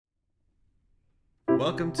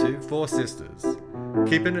welcome to Four Sisters,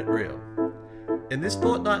 Keeping It Real. In this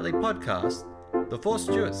fortnightly podcast, the Four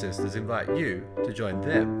Stewart sisters invite you to join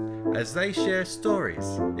them as they share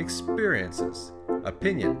stories, experiences,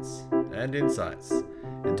 opinions, and insights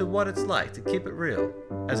into what it's like to keep it real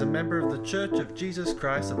as a member of the Church of Jesus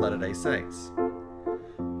Christ of Latter-day Saints.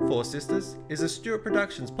 Four Sisters is a Stewart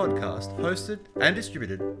Productions podcast hosted and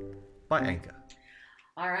distributed by Anchor.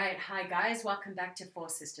 All right. Hi, guys. Welcome back to Four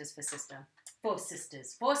Sisters for Sister. Four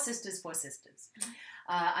Sisters. Four Sisters for Sisters.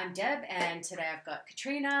 I'm Deb, and today I've got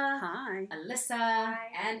Katrina, Hi, Alyssa, Hi.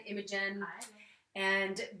 and Imogen. Hi.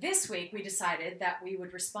 And this week we decided that we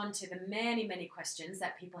would respond to the many, many questions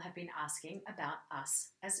that people have been asking about us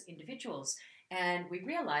as individuals. And we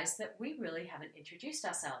realized that we really haven't introduced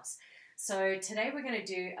ourselves. So today we're going to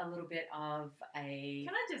do a little bit of a...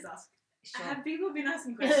 Can I just ask? Sure. Have people been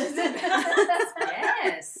asking questions?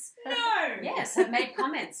 Yes. No. Yes, I've made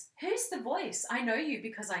comments. Who's the voice? I know you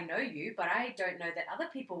because I know you, but I don't know that other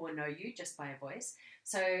people will know you just by a voice.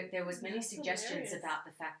 So there was many That's suggestions hilarious. about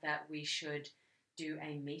the fact that we should do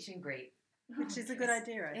a meet and greet. which is a good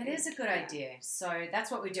idea. I It think. is a good idea. So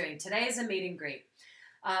that's what we're doing. Today is a meet and greet.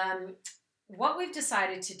 What we've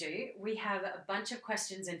decided to do, we have a bunch of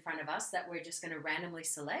questions in front of us that we're just going to randomly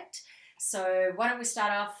select. So why don't we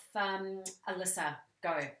start off, Alyssa,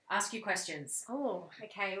 go. Ask your questions. Oh,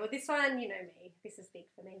 okay. Well, this one, you know me. This is big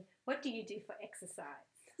for me. What do you do for exercise?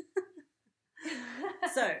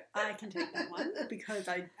 So I can take that one because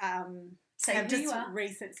I Say have who just you are.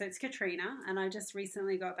 so it's Katrina, and I just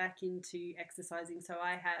recently got back into exercising. So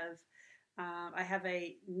I have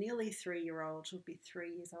a nearly 3-year-old. She'll be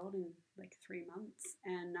 3 years old in like 3 months,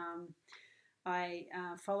 and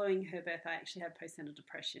following her birth, I actually had postnatal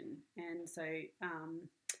depression, and so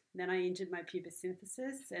then I injured my pubis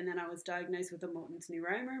symphysis, and then I was diagnosed with a Morton's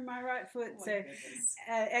neuroma in my right foot. Oh, So my goodness.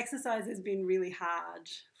 exercise has been really hard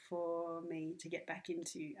for me to get back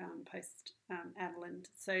into post Adeland.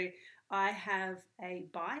 So I have a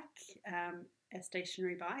bike, a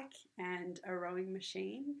stationary bike, and a rowing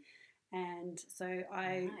machine. And so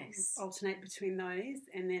I Nice. alternate between those,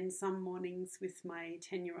 and then some mornings with my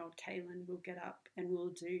 10-year-old Kaylin, we'll get up and we'll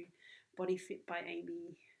do Body Fit by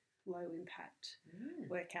Amy low impact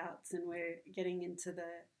workouts, and we're getting into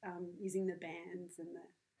the using the bands and the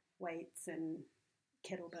weights and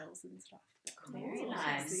kettlebells and stuff. Very Cool.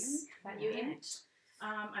 nice. About you, Im? Right.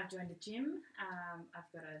 I've joined a gym.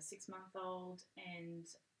 I've got a 6-month-old, and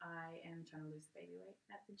I am trying to lose the baby weight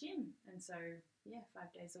at the gym. And so,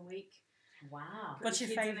 5 days a week. Wow. What's your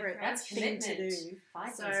Kids in the favourite crowd. That's thing to commitment. do?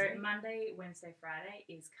 5 So days a week. Monday, Wednesday, Friday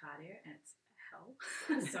is cardio, and it's hell.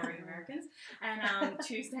 Sorry, Americans. And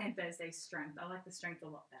Tuesday and Thursday, strength. I like the strength a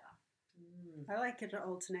lot better. I like it to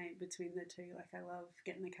alternate between the two. Like, I love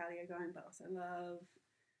getting the cardio going, but also love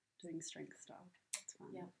doing strength stuff. It's fun.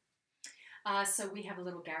 Yeah. So we have a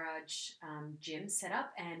little garage gym set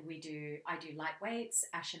up, and I do light weights.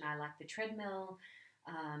 Ash and I like the treadmill.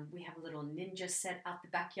 We have a little ninja set up the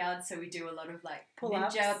backyard, so we do a lot of like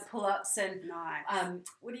Pull-ups. ninja pull-ups and Nice.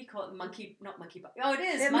 what do you call it? Not monkey bars. Oh, it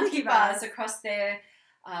is They're monkey monkey bars bars. across there.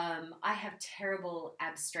 I have terrible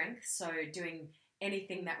ab strength, so doing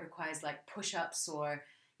anything that requires like push-ups or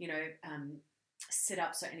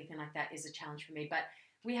sit-ups or anything like that is a challenge for me. But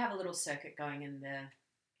we have a little circuit going in the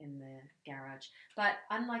garage. But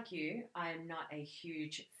unlike you, I'm not a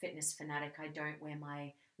huge fitness fanatic. I don't wear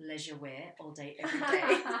my leisure wear all day, every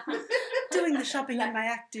day. Doing the shopping in my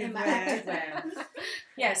active In my wear. active wear.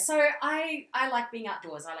 Yeah, so I like being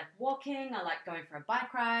outdoors. I like walking. I like going for a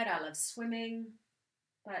bike ride. I love swimming.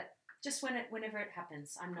 But just whenever it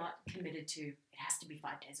happens, I'm not committed to it has to be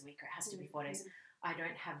 5 days a week or it has to be 4 days. I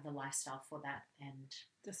don't have the lifestyle for that, and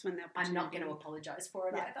Just when the I'm not going to opportunity- apologise for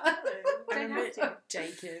it Yeah. either. I Don't remember have to.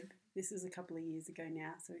 Jacob, this was a couple of years ago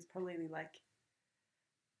now, so he's probably only like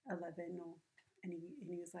 11 and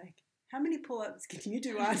he was like, how many pull-ups can you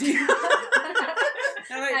do, Auntie?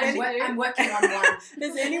 I'm like, I'm working on one.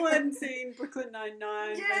 Has anyone seen Brooklyn Nine-Nine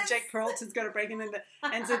when Yes. Jake Peralta's got a break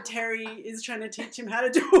and so Terry is trying to teach him how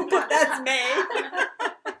to do it, but that's me.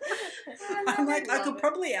 I'm like, I could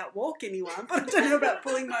probably outwalk anyone, but I don't know about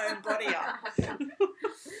pulling my own body up.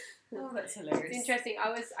 Oh, that's hilarious. It's interesting.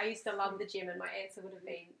 I used to love the gym, and my answer would have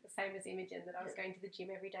been the same as Imogen, that I was going to the gym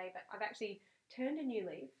every day. But I've actually turned a new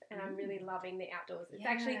leaf, and I'm really loving the outdoors. It's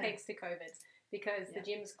actually Yeah. thanks to COVID, because Yeah. the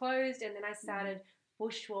gym's closed, and then I started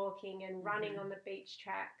bushwalking and running on the beach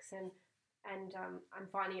tracks, and I'm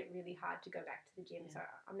finding it really hard to go back to the gym. Yeah. So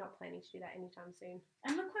I'm not planning to do that anytime soon.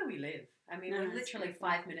 And look where we live. I mean, No, we're it's literally beautiful.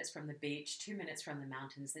 5 minutes from the beach, 2 minutes from the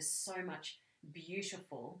mountains. There's so much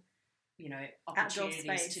beautiful, Outdoor opportunities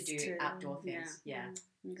space to do outdoor things. Yeah.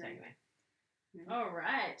 Okay. So anyway. All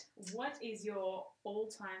right. What is your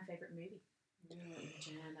all-time favourite movie?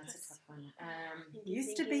 Imogen, that's a tough one.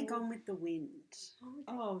 Used to be Gone with the Wind. Oh,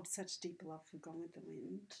 Oh, such deep love for Gone with the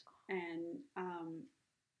Wind. And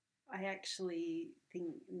I actually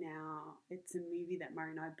think now it's a movie that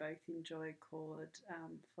Murray and I both enjoy called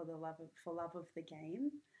For Love of the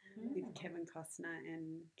Game with Kevin Costner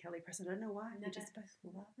and Kelly Preston. I don't know why. We just both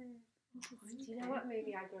love it. do you know what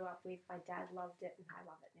movie I grew up with? My dad loved it, and I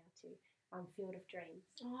love it now too. Field of Dreams.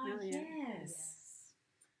 Oh, yeah. yes.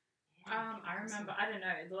 I remember, I don't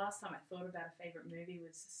know, the last time I thought about a favourite movie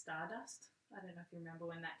was Stardust. I don't know if you remember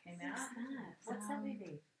when that came out. What's that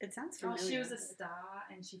movie? It sounds Oh, familiar. she was a star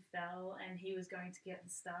and she fell, and he was going to get the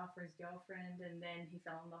star for his girlfriend, and then he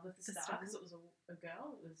fell in love with the star because it was a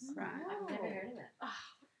girl. It was Right. I've never heard of it.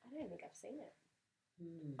 I don't think I've seen it.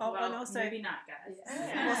 Oh, well, and also movie night, guys.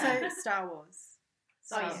 Yeah. also Star Wars.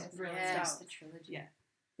 Oh, Star yes. Wars, brilliant. Yes, Star the Wars. trilogy. Yeah.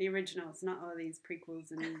 The originals, not all these prequels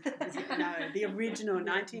and no, the original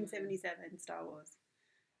 1977 Star Wars.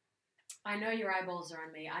 I know your eyeballs are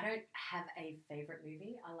on me. I don't have a favourite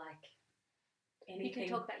movie. I like anything. You can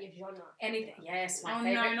talk about your genre. Anything. Yes, my Oh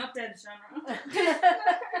favourite. no, not dead genre.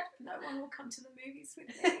 No one will come to the movies with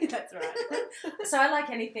me. That's right. So I like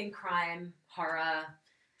anything crime, horror,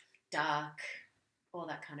 dark, all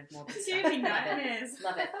that kind of morbid It's stuff. giving Love it. nightmares.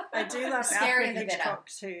 Love it. I do love Scary Alfred the better. Hitchcock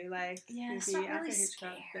too. Like, Yeah, it's the not really Alfred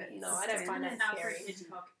Hitchcock, scary. but No, I don't find that Alfred scary.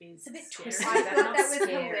 Hitchcock is It's a bit scary. twisted. I but thought not that was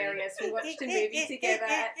scary. hilarious. We watched a movie together.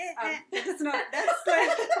 It's not. That's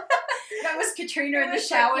like. That was Katrina in the was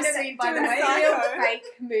shower like, you know, scene, by the doing way. a real Psycho. fake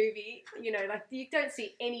movie. You know, like you don't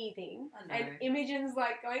see anything, I know. and Imogen's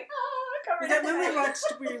like going, "Oh, I can't Was that when we remember."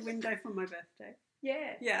 watched Rear Window for my birthday?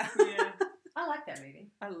 Yeah. Yeah. Yeah, I like that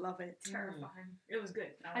movie. I love it. terrifying. It was good.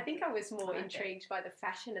 I think I was more I like it. intrigued by the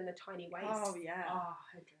fashion and the tiny waist. Oh yeah. Oh,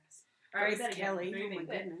 her dress. All right, we Grace better get Kelly. Oh my moving.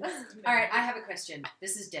 goodness. All right, I have a question.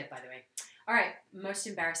 This is Deb, by the way. All right, most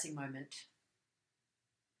embarrassing moment.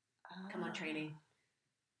 Come on, Trini.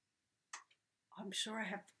 I'm sure I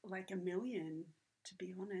have like a million. To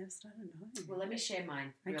be honest, I don't know. Well, let me share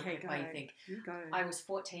mine real Okay, quick go. while you think. You go. I was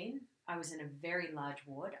 14. I was in a very large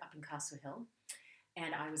ward up in Castle Hill,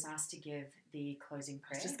 and I was asked to give the closing I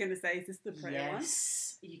prayer. was just going to say, is this the prayer one?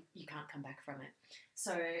 Yes, you can't come back from it.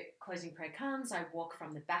 So closing prayer comes, I walk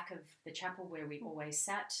from the back of the chapel where we always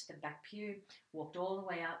sat, the back pew, walked all the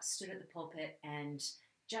way up, stood at the pulpit, and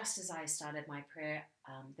just as I started my prayer,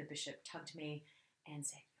 the bishop tugged me and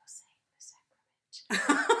said, "You're saying the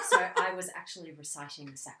sacrament." So I was actually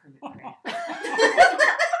reciting the sacrament prayer.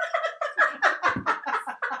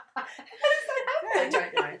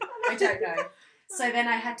 I don't know. So then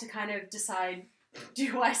I had to kind of decide,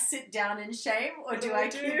 do I sit down in shame or do I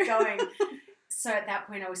keep going? So at that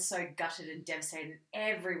point I was so gutted and devastated.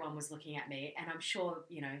 Everyone was looking at me, and I'm sure,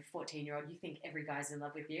 14-year-old, you think every guy's in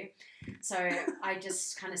love with you. So I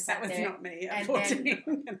just kind of sat That was there. not me at and 14.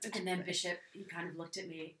 And then Bishop, he kind of looked at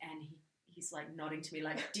me and he's like nodding to me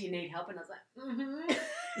like, "Do you need help?" And I was like,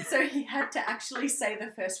 "Mm-hmm." So he had to actually say the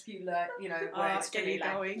first few words for get me, you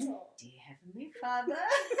like, going. "Dear Heavenly Father,"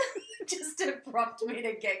 just to prompt me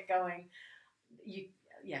to get going. You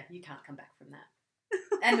can't come back from that.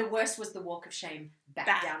 And the worst was the walk of shame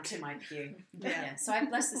back down to my pew. Yeah. So I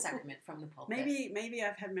blessed the sacrament from the pulpit. Maybe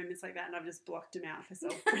I've had moments like that and I've just blocked them out for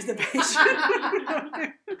self-preservation.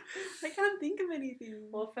 I can't think of anything.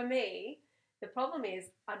 Well, for me, the problem is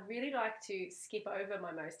I'd really like to skip over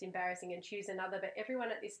my most embarrassing and choose another, but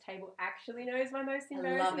everyone at this table actually knows my most I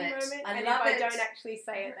embarrassing love it. moment. I and love if it. I don't actually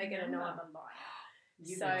say it, they're going to know I'm a liar.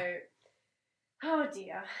 You So, will. oh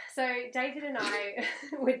dear. So David and I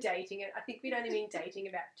were dating. I think we'd only been dating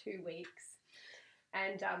about 2 weeks.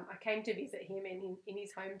 And I came to visit him in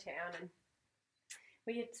his hometown, and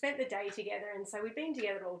we had spent the day together. And so we'd been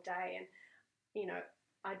together all day, and,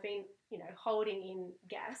 I'd been, holding in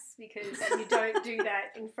gas because you don't do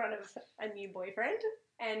that in front of a new boyfriend.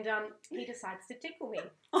 And he decides to tickle me.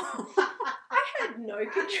 I had no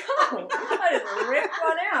control. I just ripped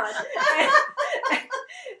one out.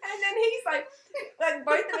 And then he's like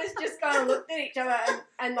both of us just kind of looked at each other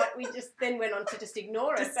and like we just then went on to just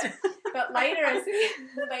ignore it. But later as we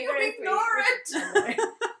ignore it.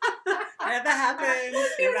 Never happened.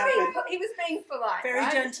 He was being polite, Very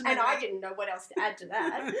right? gentlemanly. And I didn't know what else to add to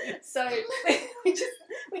that. So we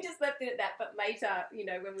just left it at that. But later,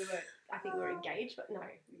 when I think we were engaged, but no,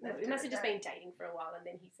 we must have just been dating for a while. And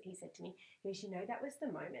then he said to me, he goes, that was the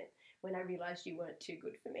moment when I realised you weren't too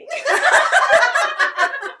good for me.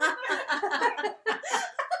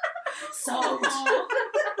 Sold.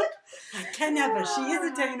 I can have her. She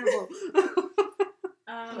is attainable.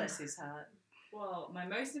 Bless his heart. Well, my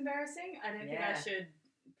most embarrassing, I don't think I Yeah. should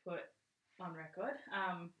put on record.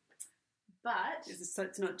 But So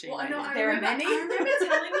it's not G. well, no, I There are remember, many. I remember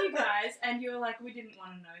telling you guys, and you were like, "We didn't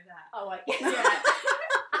want to know that." Oh, like, Yeah.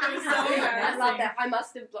 It was so I embarrassing. love that. I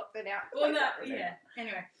must have blocked it out. Well, I no, can't remember. yeah.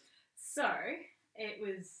 Anyway, so it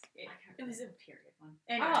was a period one.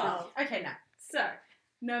 Anyway, Oh, okay, no. so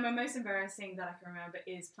no, my most embarrassing that I can remember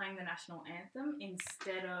is playing the national anthem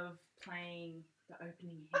instead of playing the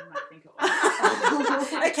opening hymn. I think it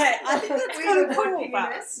was. Okay, I think that's We kind were of cool, working but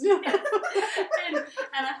this.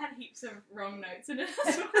 and I had heaps of wrong notes in it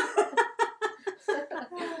as well.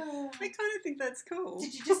 I kind of think that's cool.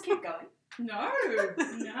 Did you just keep going? No.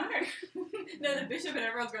 No, the bishop and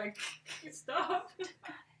everyone's going, stop.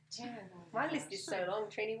 My list is so long,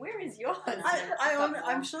 Trini. Where is yours?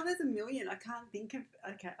 I'm sure there's a million. I can't think of.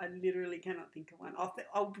 Okay, I literally cannot think of one.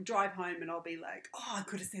 I'll drive home and I'll be like, oh, I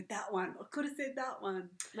could have said that one. I could have said that one.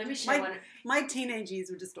 Let me share one. My teenage years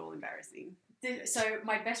were just all embarrassing. So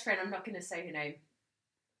my best friend, I'm not going to say her name.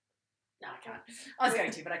 No, I can't. I was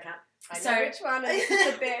going to, but I can't. I know So- which one is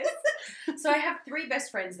the best. So I have 3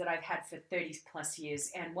 best friends that I've had for 30 plus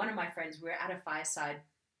years, and one of my friends, we were at a fireside.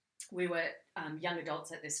 We were young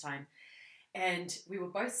adults at this time, and we were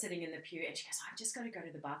both sitting in the pew, and she goes, I've just got to go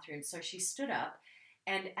to the bathroom. So she stood up,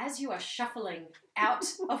 and as you are shuffling out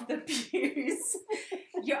of the pews,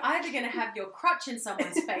 you're either going to have your crotch in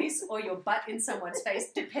someone's face or your butt in someone's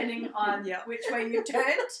face, depending on Yeah. which way you turned.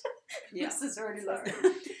 Yeah. This is already lovely.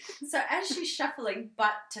 So as she's shuffling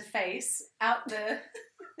butt to face out the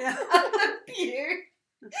Yeah. out the pew,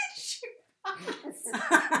 she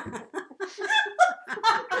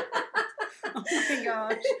Oh my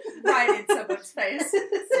gosh. right in someone's face. So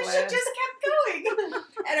she Bless. just kept going.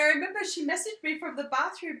 And I remember she messaged me from the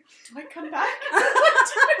bathroom, do I come back?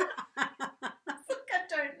 I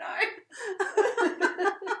don't know.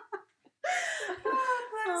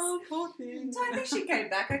 Oh, poor thing. So I think she came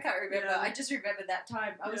back. I can't remember. Yeah. I just remember that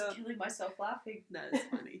time. I was Yeah. killing myself laughing. That is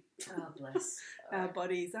funny. Oh, bless. Our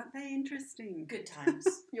bodies, aren't they interesting? Good times.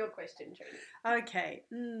 Your question, Trini. Okay.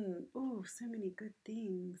 Oh, so many good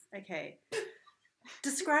things. Okay.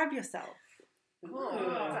 Describe yourself. Oh,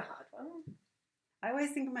 that's a hard one. I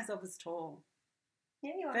always think of myself as tall.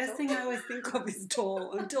 Yeah, you are. First tall. thing I always think of is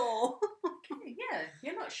tall. I'm tall. Okay, yeah,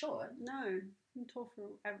 you're not short. No, I'm tall for.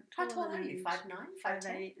 How tall are you? 5'9"? 5'10"?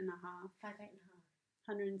 5'8" and a 5'8" half.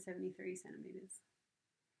 and a 173 centimeters.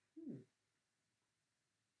 Hmm.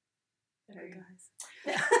 There you guys.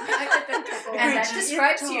 And that She is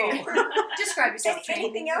describes tall. you. Describe yourself.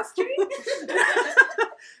 Anything else, Trini?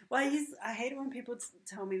 Well, I hate it when people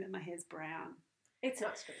tell me that my hair's brown. It's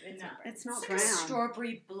not straight. It's No. not brown. It's not It's like brown. a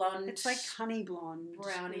strawberry blonde. It's like honey blonde.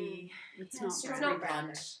 brownie. It's Yeah, not strawberry brown. not brown.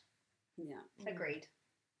 blonde. Yeah. Agreed.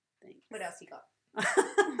 Thanks. What else you got?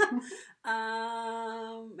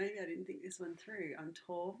 Maybe I didn't think this one through. I'm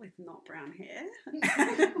tall with not brown hair.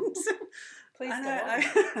 Please And go on.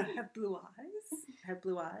 I have blue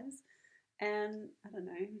eyes. And I don't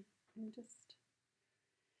know. I'm just.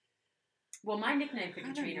 Well, my nickname for I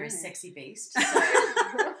don't Katrina is know. Sexy Beast. So,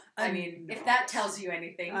 I I'm mean, if not. that tells you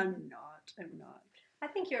anything. I'm not. I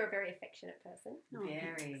think you're a very affectionate person. Oh,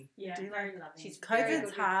 Very. Yeah, do very like- loving. She's very good COVID's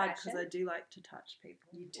with hard fashion. because I do like to touch people.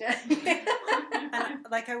 You do. And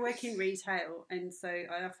like I work in retail, and so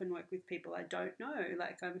I often work with people I don't know.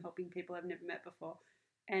 Like I'm helping people I've never met before,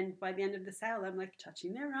 and by the end of the sale, I'm like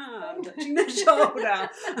touching their arm, touching their shoulder,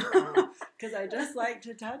 because I just like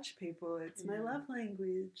to touch people. It's my Yeah. love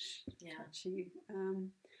language. Yeah. Touchy.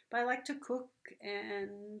 But I like to cook,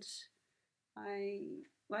 and I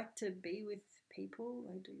like to be with people.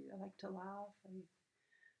 I do. I like to laugh. I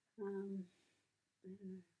don't know.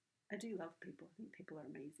 I do love people. I think people are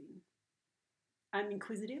amazing. I'm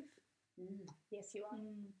inquisitive. Mm. Yes, you are.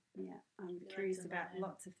 Yeah, I'm like curious to about learn.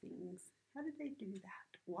 lots of things. How did they do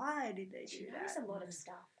that? Why did they She do knows that? a lot of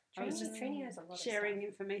stuff. I was Trini, just Trini knows a lot Sharing of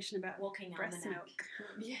information about Walking breast almanac.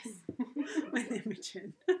 milk Yes. with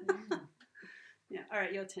Imogen. Mm. Yeah, all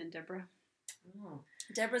right, your turn, Deborah. Oh.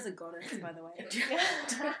 Deborah's a goddess, by the way.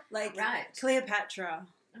 stuff. Like Right. Cleopatra.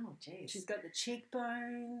 Oh, jeez. She's got the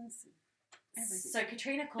cheekbones. Everything. So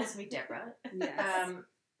Katrina calls me Deborah. Yes.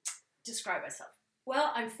 Describe myself.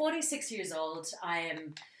 Well, I'm 46 years old. I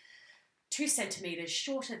am 2 centimeters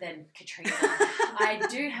shorter than Katrina. I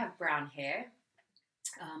do have brown hair.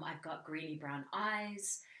 I've got greeny brown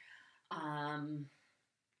eyes. I'm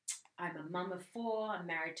a mum of 4. I'm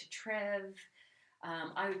married to Trev.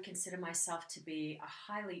 I would consider myself to be a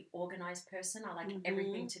highly organized person. I like Mhm.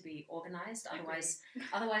 everything to be organized.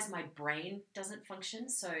 Otherwise my brain doesn't function.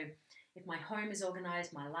 So if my home is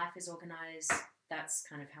organized, my life is organized. That's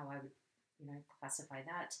kind of how I would, classify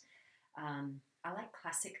that. I like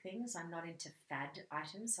classic things. I'm not into fad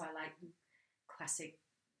items. So I like classic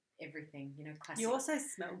everything, classic. You also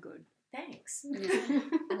smell good. Thanks. Yeah.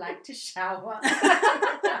 I like to shower.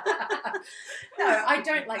 No, I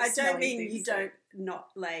don't like I don't smelling mean things, you so- don't not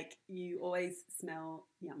like, you always smell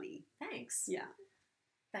yummy. Thanks. Yeah.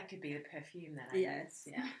 That could be the perfume that I Yes.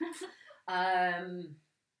 use. Yeah. I don't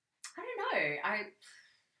know. I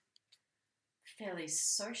fairly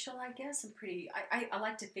social, I guess. I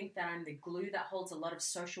like to think that I'm the glue that holds a lot of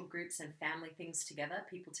social groups and family things together,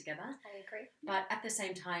 people together. I agree. But at the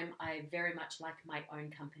same time, I very much like my own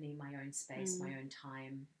company, my own space, my own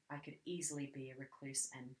time. I could easily be a recluse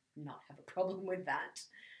and not have a problem with that.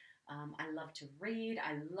 I love to read.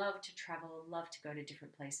 I love to travel, love to go to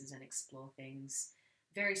different places and explore things.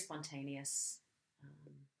 Very spontaneous,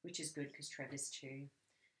 which is good because Trev is too.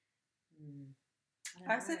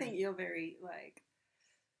 I also think you're very, like,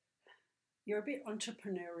 you're a bit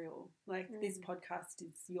entrepreneurial. Like, this podcast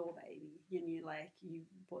is your baby. And you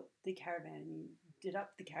bought the caravan and you did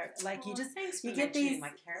up the caravan. Like, thanks for you get mentioning these,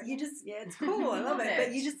 my caravan. it's cool. I love it.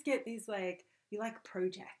 But you just get these, like, you like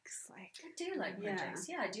projects. Like, I do like Yeah. projects.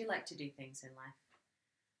 Yeah, I do like to do things in life.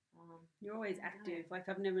 you're always I know. active. Like,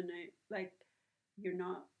 I've never known, like, you're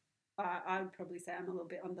not, I would probably say I'm a little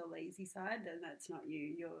bit on the lazy side, and that's not you.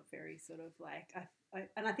 You're very sort of like,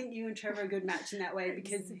 and I think you and Trevor are a good match in that way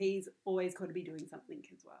because he's always got to be doing something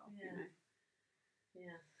as well. Yeah. You know?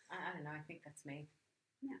 Yeah, I don't know. I think that's me.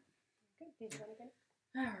 Good. Did you want to go?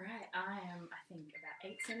 All right, I am, I think, about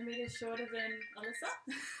 8 centimeters shorter than Alyssa.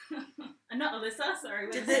 Not Alyssa,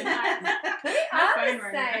 sorry. Did my they- are phone the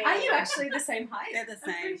rang. same. Are you actually the same height? They're the I'm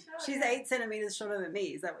pretty same. sure, She's yeah. 8 centimeters shorter than me.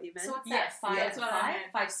 Is that what you meant? So what's Yes, that? that's what I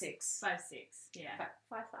meant. 5'6". 5'6", yeah.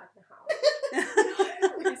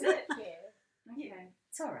 5'5.5". Is it? Yeah. Okay.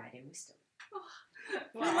 It's all right, and we still.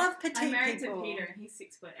 We love petite I'm married people. to Peter, and he's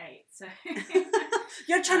 6'8", so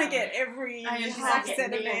You're trying to get every I am just half like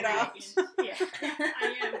getting centimeter. every inch. Yeah, I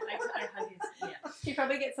am. I hug his. Yeah. She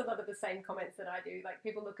probably gets a lot of the same comments that I do. Like,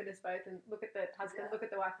 people look at us both and look at the husband, look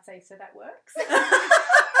at the wife and say, so that works?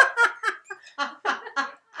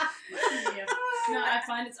 Yeah. No, I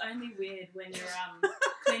find it's only weird when you're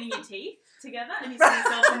cleaning your teeth together and you see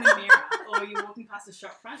yourself in the mirror, or you're walking past a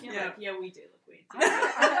shop front. You're like, yeah, we do look weird.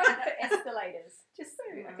 I go for escalators, just so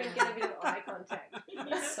I can get a bit of eye contact.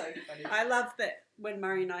 That's so funny. I love that when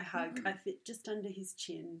Murray and I hug, I fit just under his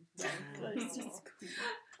chin. Like, it's just cool.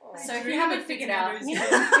 Oh. So if you Dream haven't of figured fitting out, under you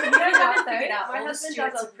his know, chin. if you You know what, haven't though? figured out, My all the husband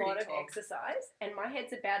Stuarts does are a pretty lot of tall. exercise, and my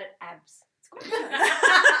head's about at abs. It's quite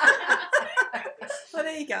Well,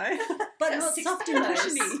 there you go. But Got not 6 soft and pillows.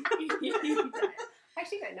 cushiony.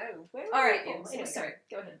 Actually, don't know. Where All are right, we Em, from? Anyway, sorry.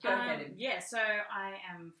 Go ahead. Go ahead. Em. Yeah, so I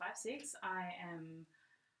am 5'6". I am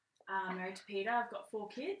married to Peter. I've got 4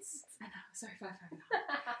 kids. Sorry, 5'5".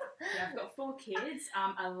 Yeah, I've got 4 kids.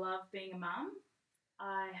 I love being a mum.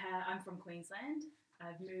 I'm from Queensland.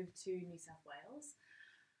 I've moved to New South Wales.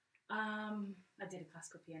 I did a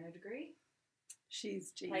classical piano degree.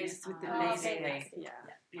 She's genius with the amazingly. music. Yeah.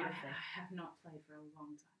 Beautifully. I have not played for a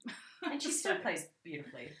long time. And she still plays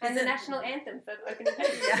beautifully. And the national anthem for opening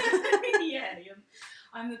page. Yeah,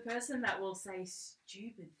 I'm the person that will say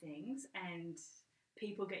stupid things and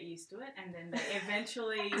people get used to it, and then they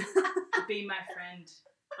eventually be my friend,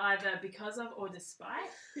 either because of or despite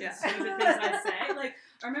Yeah. stupid things I say. Like,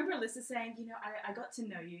 I remember Alyssa saying, I got to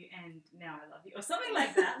know you and now I love you, or something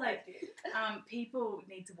like that. Like, people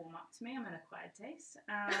need to warm up to me. I'm an acquired taste.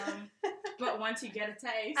 But once you get a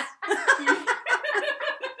taste,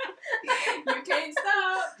 you can't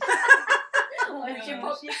stop. Once you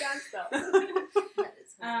pop, you can't stop.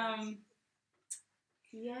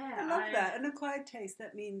 Yeah, I love that. An acquired taste,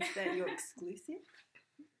 that means that you're exclusive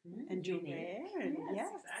and you're rare. And Yes,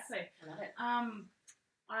 exactly. I love it.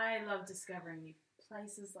 I love discovering new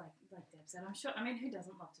places, like Deb said. I'm sure. I mean, who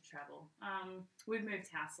doesn't love to travel? We've moved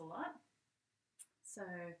house a lot, so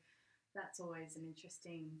that's always an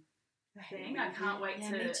interesting thing. I can't wait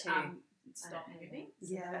Yeah, to me too. stop I hate moving. it.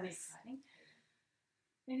 So that'll be Yes. exciting.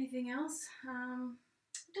 Anything else?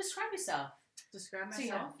 Describe yourself. Describe So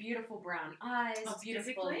you myself. have beautiful brown eyes, Oh,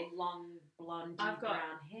 beautiful physically? long blonde I've got-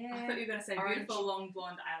 brown hair. I thought you were going to say Orange. beautiful long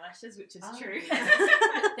blonde eyelashes, which is Oh. true.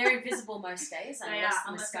 They're invisible most days They unless are,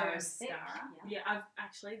 the unless they're mascara is thick. mascara. Yeah. Yeah, I've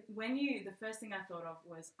actually, the first thing I thought of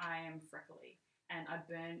was I am freckly and I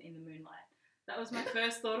burn in the moonlight. That was my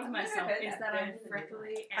first thought of I've never myself, heard is that, that burn I'm in the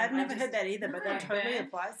freckly. And I've I never just- heard that either, but that No, totally burn.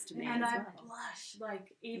 applies to me And as I well. blush,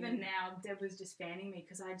 like, even now, Deb was just fanning me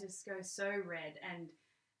because I just go so red, and,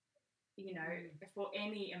 for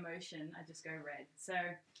any emotion, I just go red. So,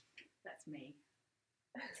 that's me.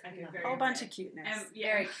 I go Love it. very A whole bunch red. of cuteness.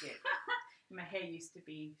 Very cute. My hair used to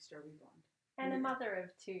be strawberry blonde. And a mother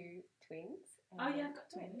of 2 twins. Oh, yeah, I've got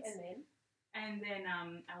twins. And then And then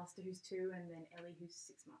Alistair, who's 2, and then Ellie, who's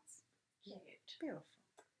 6 months. Cute. Beautiful.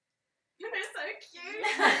 They're so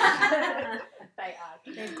cute. They are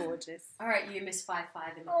cute. They're gorgeous. All right, you Miss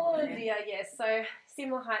 5'5" in the Oh corner. dear, yes. So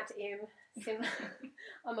similar height to him.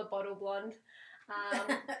 I'm a bottle blonde.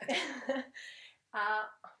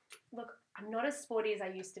 Look, I'm not as sporty as I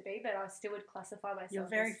used to be, but I still would classify myself You're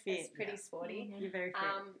very as fit. pretty sporty. You're very fit.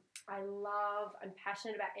 I'm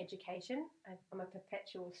passionate about education. I'm a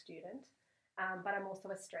perpetual student, but I'm also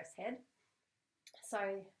a stress head.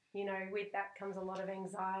 So, you know, with that comes a lot of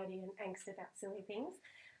anxiety and angst about silly things.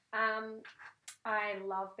 I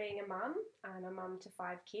love being a mum. I'm a mum to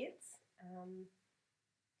 5 kids.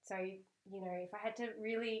 So, you know, if I had to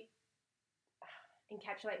really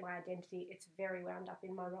encapsulate my identity, it's very wound up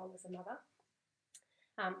in my role as a mother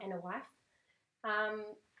and a wife.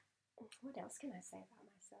 What else can I say about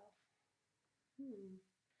myself?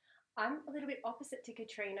 I'm a little bit opposite to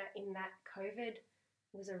Katrina in that COVID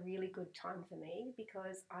was a really good time for me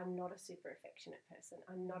because I'm not a super affectionate person.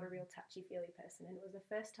 I'm not a real touchy-feely person. And it was the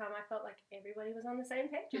first time I felt like everybody was on the same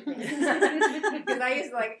page with me. Because I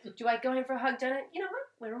used to like, do I go in for a hug? Don't I? You know what?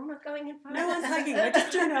 We're all not going in for a hug. No one's hugging. We're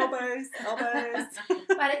just doing elbows.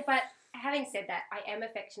 But having said that, I am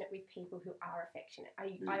affectionate with people who are affectionate.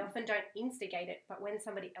 I often don't instigate it, but when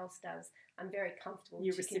somebody else does, I'm very comfortable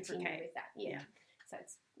You to continue reciprocate. with that. Yeah. So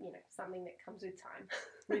it's, you know, something that comes with time.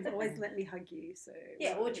 We've always let me hug you, so...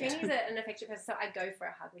 Yeah, well, Trini's an affectionate person, so I go for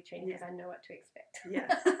a hug with Trini because I know what to expect. Yeah.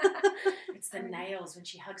 It's the nails. When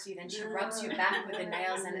she hugs you, then she rubs your back with the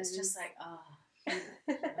nails, and it's just like, oh,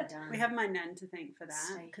 we're done. We have my nan to thank for that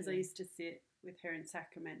Stay because I here. used to sit with her in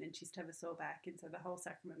sacrament and she used to have a sore back, and so the whole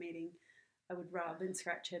sacrament meeting I would rub and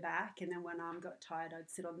scratch her back, and then when arm got tired I'd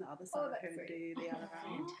sit on the other side of her that's and sweet. do the other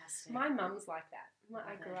arm. Fantastic. My mum's like that.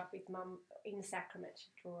 I Love grew it. up with mum in the sacrament.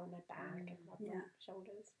 She'd draw on my back and rub my Yeah.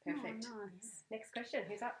 shoulders. Perfect. Oh, nice. Next question.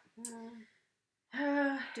 Who's up?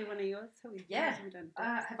 Do one of yours? Yeah. We done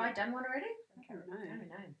Have I done one already? I don't know. I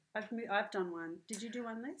don't know. I've done one. Did you do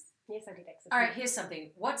one, Liz? Yes, I did exercise. All right, here's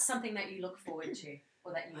something. What's something that you look forward to,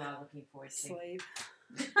 or that you are looking forward to? Sleep.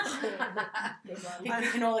 I think we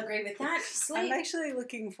can all agree with that. I'm Sleep. actually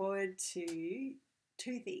looking forward to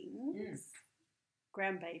 2 things.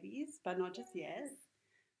 Grandbabies, but not just yet.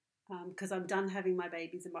 Because I'm done having my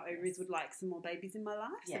babies and my ovaries would like some more babies in my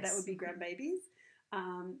life. So that Yes. would be grandbabies.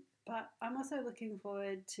 But I'm also looking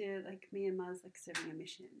forward to like me and Muzz like serving a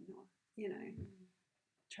mission or, you know,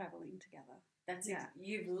 travelling together. That's Yeah.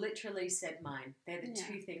 you've literally said mine. They're the Yeah.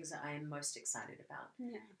 2 things that I am most excited about.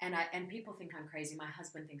 Yeah. And people think I'm crazy. My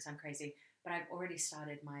husband thinks I'm crazy, but I've already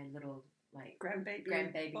started my little like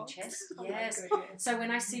Grandbaby box. chest. Oh my Yes. goodness. So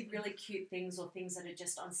when I see really cute things or things that are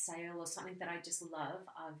just on sale or something that I just love,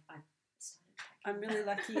 I've started packing. I'm really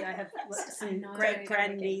lucky. I have I some know. great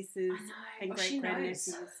grandnieces I know. and Oh, great she knows.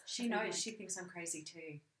 grandnephews. She knows. She thinks I'm crazy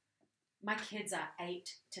too. My kids are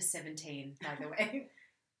 8 to 17, by the way.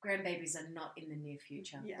 Grandbabies are not in the near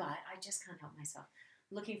future, Yeah. but I just can't help myself.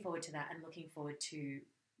 Looking forward to that, and looking forward to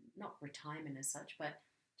not retirement as such, but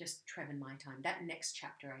just Trevor my time. That next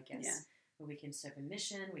chapter, I guess, Yeah. where we can serve a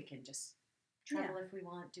mission, we can just travel if we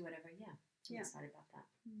want, do whatever. Yeah, I'm excited about that.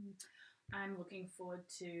 I'm looking forward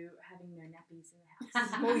to having no nappies in the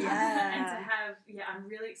house. Oh, yeah. And to have, I'm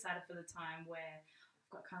really excited for the time where I've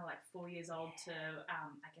got kind of like 4 years old to,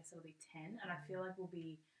 I guess it'll be 10, and I feel like we'll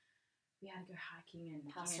be able to go hiking and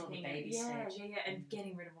Past all the camping. baby stage. And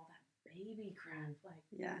getting rid of all that baby crap. Like,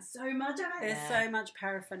 Yeah. there's so much of it. There's so much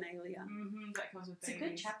paraphernalia. That comes with It's a babies.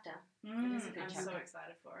 good chapter. Mm, is a good I'm so chapter.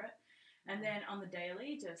 excited for it. And then on the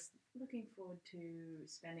daily, just looking forward to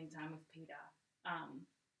spending time with Peter.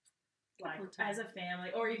 Like Couple times. as a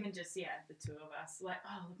family, or even just the 2 of us. Like,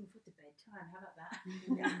 looking forward to bedtime. How about that?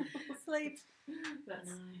 Yeah. Sleep.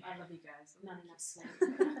 I love you guys. Not enough sleep.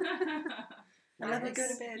 I love to go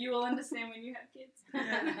to bed. You will understand when you have kids.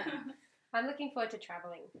 I'm looking forward to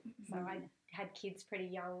travelling. So I had kids pretty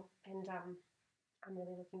young, and I'm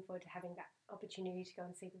really looking forward to having that opportunity to go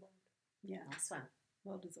and see the world. Yeah. Nice one.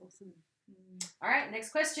 World is awesome. All right,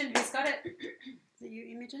 next question. Who's got it? Is it you,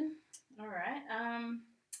 Imogen? All right.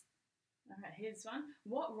 All right. Here's one.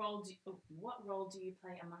 What role do you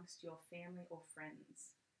play amongst your family or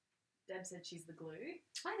friends? Deb said she's the glue.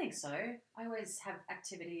 I think so. I always have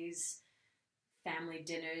activities, family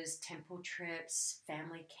dinners, temple trips,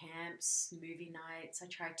 family camps, movie nights. I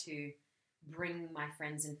try to bring my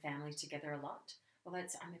friends and family together a lot. Although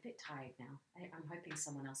I'm a bit tired now. I'm hoping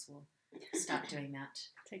someone else will start doing that.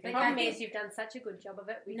 Take The it. But problem I is think- you've done such a good job of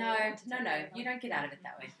it. We No, don't want to take over. you don't get out of it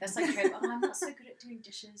that way. That's like, Trev, I'm not so good at doing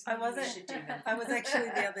dishes. I Maybe we should do that. I was actually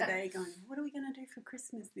the other day going, what are we going to do for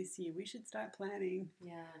Christmas this year? We should start planning.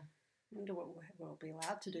 Yeah. I wonder what we'll be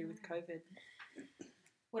allowed to do with COVID.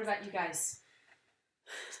 What about you guys?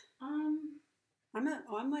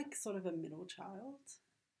 I'm like sort of a middle child,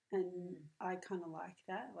 and I kind of like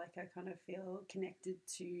that. Like I kind of feel connected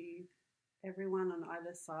to everyone on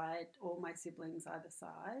either side, all my siblings either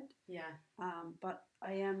side. Yeah. But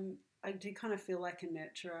I do kind of feel like a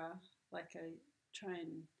nurturer. Like I try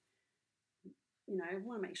and, I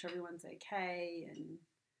want to make sure everyone's okay. And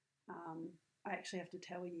I actually have to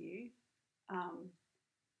tell you,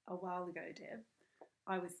 a while ago, Deb,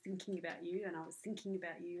 I was thinking about you, and I was thinking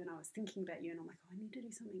about you, and I was thinking about you, and I'm like, oh, I need to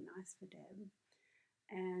do something nice for Deb.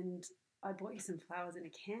 And I bought you some flowers and a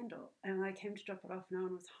candle, and I came to drop it off, no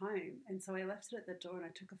one was home. And so I left it at the door and I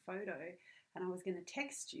took a photo, and I was going to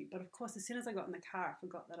text you. But of course, as soon as I got in the car, I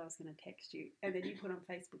forgot that I was going to text you. And then you put on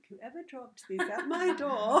Facebook, whoever dropped this at my door.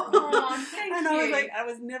 Oh, thank and you. I was like, I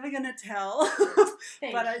was never going to tell.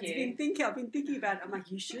 Thank but you. I've been thinking about it. I'm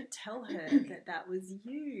like, you should tell her that was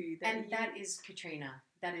you. That is Katrina.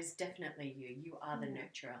 That is definitely you. You are the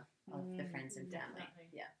nurturer of the friends and family. Definitely.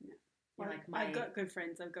 Yeah. Well, You're like I've got good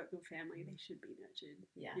friends. I've got good family. They should be nurtured.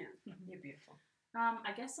 Yeah. Yeah. You're beautiful.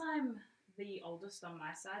 I guess I'm the oldest on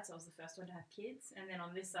my side, so I was the first one to have kids, and then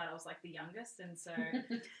on this side I was like the youngest, and so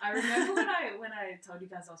I remember when I told you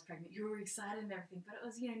guys I was pregnant, you were excited and everything, but it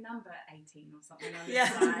was number 18 or something on this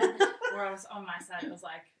side, where I was on my side it was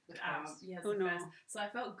like it's the first. So I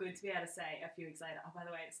felt good to be able to say a few weeks later, oh, by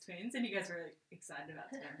the way, it's twins, and you guys were really excited about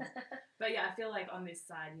twins. But yeah, I feel like on this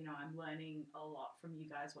side, I'm learning a lot from you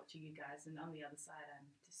guys, watching you guys, and on the other side, I'm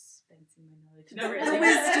dispensing my knowledge.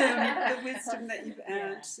 The wisdom that you've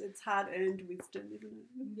earned. Yeah. It's hard-earned wisdom, isn't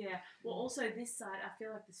it? Yeah. Well, also this side, I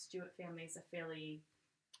feel like the Stewart family is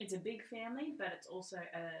it's a big family, but it's also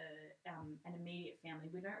an immediate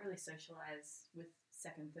family. We don't really socialise with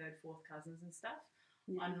second, third, fourth cousins and stuff.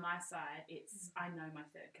 Yeah. On my side, I know my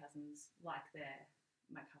third cousins like they're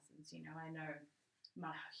my cousins. I know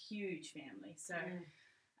my huge family. So,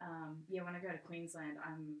 when I go to Queensland,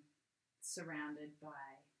 I'm surrounded by,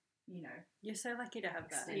 You're so lucky to have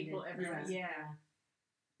that. People everywhere. Yeah.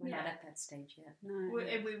 We're not at that stage yet. No.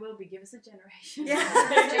 We will be. Give us a generation.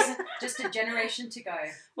 Yeah. just a generation to go.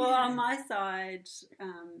 Well, on my side,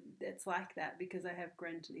 it's like that because I have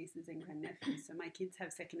grandnieces and grandnephews. So my kids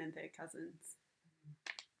have second and third cousins.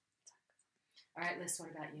 All right, Liz,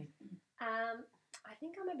 what about you? I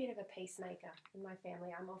think I'm a bit of a peacemaker in my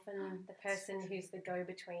family. I'm often the person who's the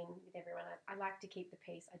go-between with everyone. I like to keep the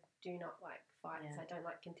peace. I do not like fights. I don't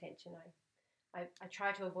like contention. I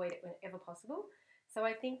try to avoid it whenever possible. So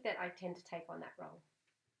I think that I tend to take on that role.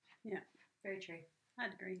 Yeah, very true.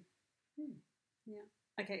 I'd agree. Yeah.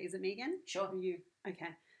 Okay, is it me again? Sure. Or you? Okay.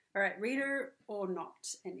 All right, reader or not?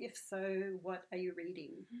 And if so, what are you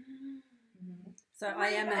reading? So I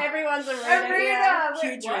am everyone's a reader.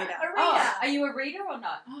 Huge reader. Oh, are you a reader or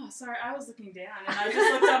not? Oh, sorry, I was looking down and I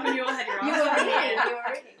just looked up and you all had your eyes. You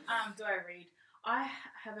were reading. Do I read? I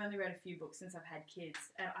have only read a few books since I've had kids,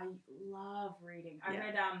 and I love reading. I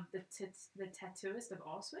read the Tattooist of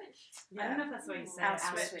Auschwitz. I don't know if that's the way you say it.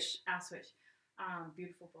 Auschwitz.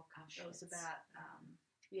 Beautiful book. It was about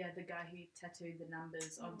the guy who tattooed the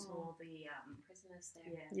numbers onto all the prisoners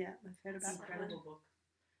there. Yeah, I've heard about that. Incredible book.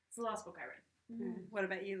 It's the last book I read. What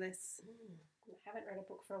about you, Liz? I haven't read a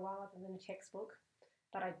book for a while other than a textbook,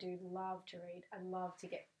 but I do love to read. I love to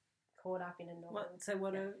get caught up in a novel.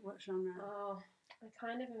 What genre? Oh, I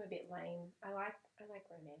kind of am a bit lame. I like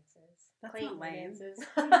romances. That's Clean not lame. romances.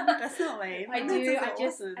 That's not lame. I do.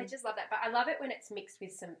 Awesome. I just love that. But I love it when it's mixed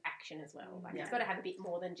with some action as well. Like it's got to have a bit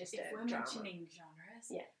more than just if a we're drama. mentioning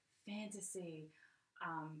genres, fantasy,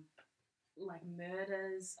 like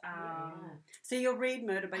murders. So you'll read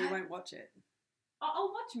murder, but you won't watch it.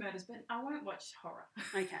 I'll watch murders, but I won't watch horror.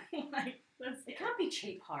 Okay. It can't be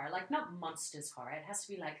cheap horror, like not monsters horror. It has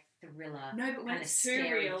to be like thriller. No, but when it's too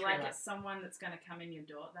real, thriller. like it's someone that's going to come in your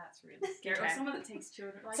door, that's really scary. Or someone that takes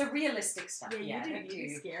children. Like, so realistic stuff. Yeah, you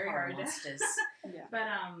do scary horror monsters. But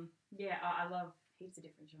I love heaps of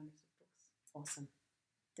different genres of books. Awesome.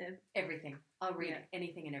 Deb? Everything. I'll read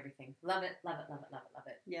anything and everything. Love it, love it, love it, love it, love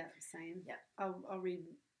it. Yeah, same. Yeah. I'll read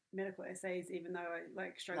medical essays, even though I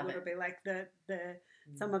struggle to be like the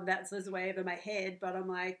some of that's way over my head, but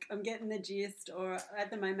I'm getting the gist. Or at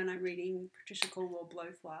the moment I'm reading Patricia Cornwell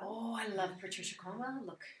Blowfly. Oh, I love Patricia Cornwell.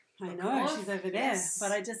 Look I know she's over there. Yes.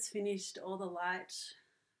 But I just finished All the Light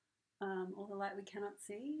We Cannot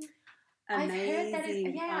See.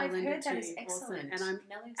 Amazing. I've heard that is excellent. And I'm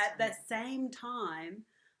at the same time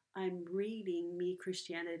I'm reading Mere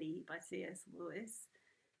Christianity by C.S. Lewis.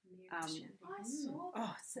 I saw that.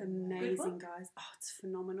 Oh, it's amazing, guys. Oh, it's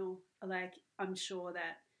phenomenal. Like, I'm sure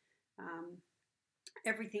that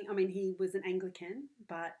everything. I mean, he was an Anglican,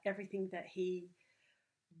 but everything that he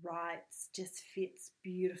writes just fits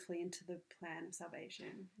beautifully into the plan of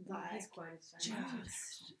salvation. Like, He's quoted so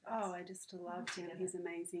much. I just love him. He's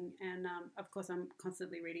amazing. And of course, I'm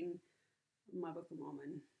constantly reading my Book of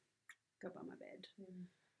Mormon. Go by my bed.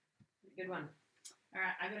 Good one. All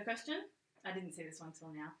right, I got a question. I didn't see this one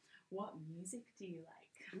till now. What music do you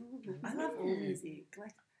like? Ooh, I love all music,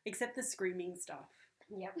 like except the screaming stuff.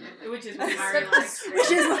 Yep. Which is what Murray likes.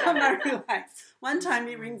 Which is what Murray likes. One time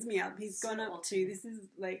he rings me up. He's gone up to, this is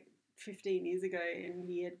like 15 years ago, and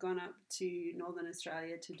he had gone up to Northern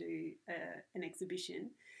Australia to do an exhibition,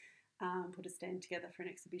 put a stand together for an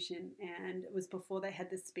exhibition, and it was before they had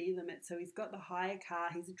the speed limit. So he's got the hire car,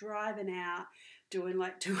 he's driving out, doing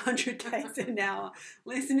like 200 k's an hour,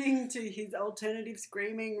 listening to his alternative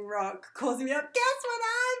screaming rock, calls me up, guess what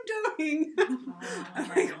I'm doing? I'm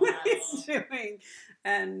like, what is he doing?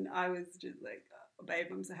 And I was just like, oh, babe,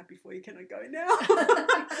 I'm so happy for you. Can I go now?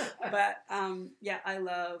 But yeah, I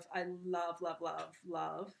love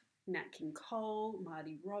Nat King Cole,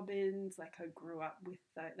 Marty Robbins. Like, I grew up with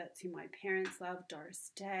that's who my parents loved. Doris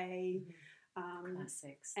Day,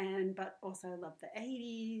 Classics. but also I love the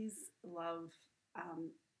 80s.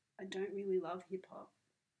 I don't really love hip hop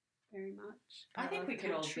very much. I think love we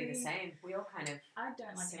could all be the country. same. We all kind of. I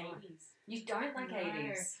don't like Similar. 80s. You don't like No.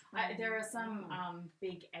 80s. There are some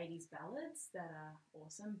big 80s ballads that are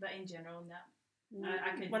awesome, but in general, no.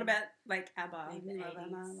 I could- What about like ABBA? Leave the You love 80s.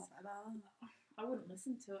 ABBA, love ABBA. I wouldn't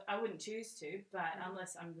listen to it. I wouldn't choose to, but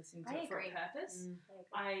unless I'm listening to I it for a agree. purpose,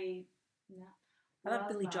 I no. I love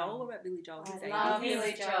Billy Joel. What about Billy Joel? He's I 80s. love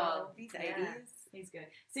Billy Joel. He's Yeah. 80s. He's good.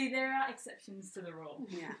 See, there are exceptions to the rule.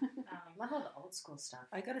 Yeah. I love all the old school stuff.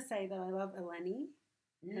 I got to say that I love Eleni.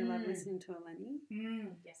 I love listening to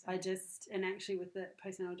Eleni. Yes. And actually with the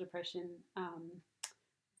postnatal depression,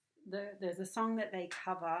 there's a song that they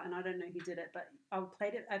cover, and I don't know who did it, but I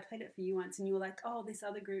played it for you once, and you were like, oh, this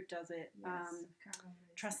other group does it.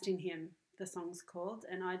 Trust in Him, the song's called,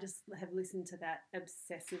 and I just have listened to that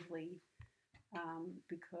obsessively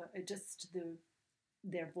because it just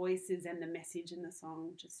their voices and the message in the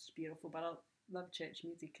song just beautiful. But I love church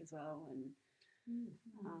music as well, and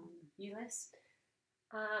You, Liz?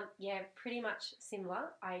 Yeah, pretty much similar.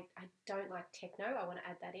 I don't like techno. I want to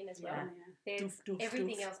add that in as well. Yeah. There's Doof, doof,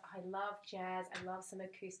 everything doof. else. I love jazz. I love some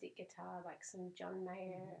acoustic guitar, like some John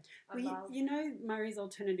Mayer. I Well, love. you know Murray's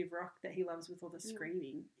alternative rock that he loves with all the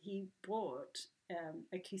screaming. He bought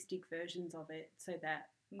acoustic versions of it so that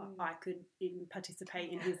I could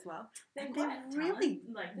participate in his love. They're And they're quite really,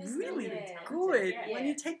 talented. Like, they're really still talented. good. Yeah. When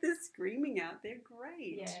you take the screaming out, they're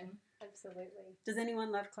great. Yeah, absolutely. Does anyone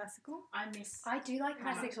love classical? I miss. I do like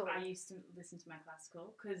how much classical. I used to listen to my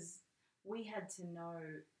classical because we had to know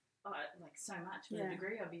like so much for Yeah. a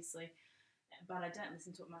degree, obviously. But I don't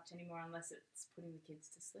listen to it much anymore unless it's putting the kids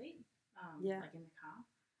to sleep. Like in the car.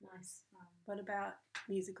 Nice. What about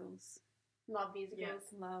musicals? Love musicals.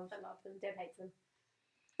 Love. I love them. Deb hates them.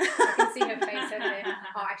 I can see her face over there.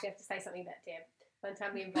 Oh, I actually have to say something about Deb. One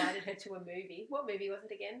time we invited her to a movie. What movie was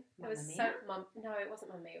it again? It was Mamma no, it wasn't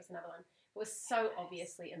Mamma Mia. It was another one. It was so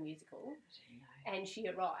obviously a musical. And she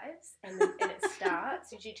arrives, and it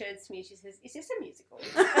starts, and she turns to me and she says, "Is this a musical?"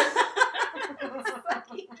 Are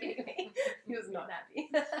you kidding me? He was not happy.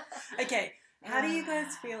 Okay, how do you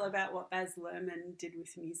guys feel about what Baz Luhrmann did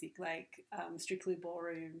with music, like Strictly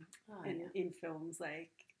Ballroom in films? Like,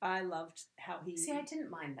 I loved how he... See, I didn't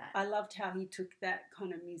mind that. I loved how he took that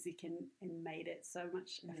kind of music and made it so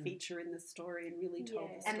much a feature in the story and really told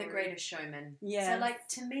the story. And The Greatest Showman. Yeah. So, like,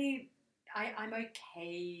 to me, I'm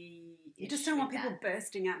okay. You just don't want people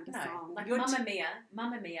bursting out into No, song. like You're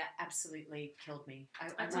Mamma Mia absolutely killed me. I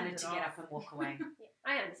turned wanted it to get off. up and walk away. Yeah,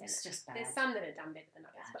 I understand. It's that. just bad. There's some that are done better than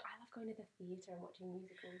others, Bad. but I love going to the theatre and watching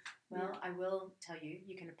musicals. Well, I will tell you,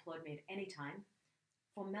 you can applaud me at any time.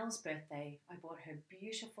 For Mel's birthday, I bought her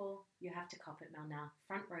beautiful, you have to cop it, Mel, now,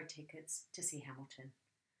 front row tickets to see Hamilton.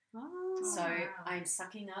 Oh. So wow. I'm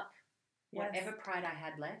sucking up whatever pride I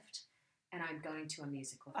had left, and I'm going to a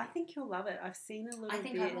musical. I think you'll love it. I've seen a little I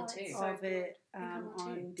think bit I will too. of it I will too.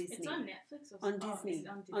 on Disney. It's on Netflix or On oh, Disney. it's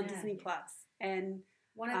On Disney. Disney Plus. And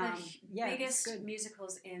one of the it's biggest good.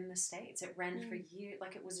 musicals in the States. It ran for years.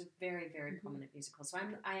 Like, it was a very, very prominent musical. So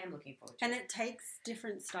I am looking forward to And it. it takes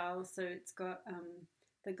different styles. So it's got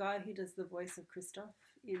the guy who does the voice of Christoph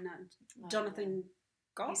in Jonathan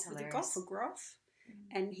Goff. He's Is it hilarious. Goff or Groff?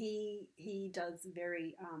 And he does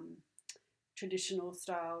very traditional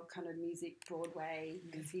style kind of music, Broadway,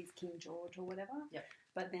 because he's King George or whatever. Yep.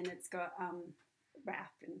 But then it's got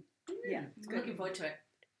rap and yeah, it's I'm good. looking forward to it.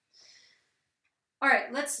 All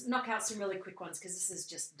right, let's knock out some really quick ones because this is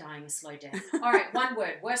just dying a slow death. All right, one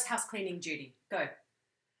word. Worst house cleaning duty. Go.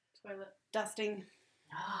 Toilet. Dusting.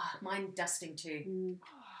 Ah, mine dusting too.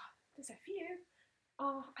 Oh, there's a few.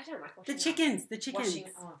 Oh, I don't like The washing up. chickens. The chickens. Washing.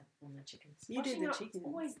 Oh, the chickens. You do Washing the up's chickens.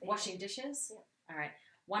 always there. Washing dishes. Yeah. All right.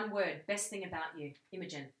 One word. Best thing about you,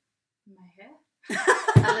 Imogen. My hair.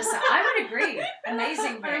 Alyssa, I would agree.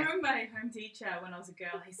 Amazing I hair. remember my home teacher when I was a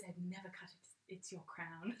girl. He said, "Never cut it. It's your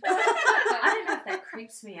crown." I don't know if that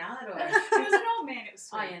creeps me out or. It was an old man. It was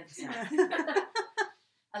I sweet. understand.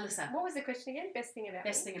 Alyssa, What was the question again? Best thing about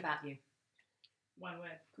best me? thing about you. One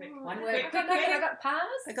word. Quick. One word. I got pass.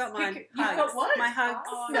 I got mine. You've got what? My hugs.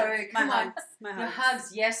 Oh, No, my come on. hugs. My Your hugs.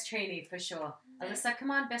 hugs, yes, Trini, for sure. Alyssa,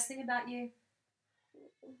 come on, best thing about you.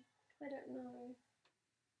 I don't know.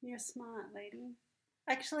 You're a smart lady.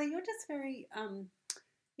 Actually, you're just very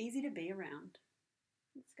easy to be around.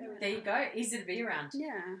 Let's go with There you go. Easy to be around.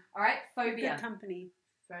 Yeah. All right, Good phobia. company.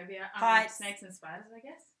 Phobia. Heights. Snakes and spiders, I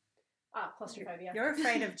guess. Ah, claustrophobia. You're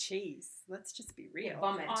afraid of cheese. Let's just be real. Yeah,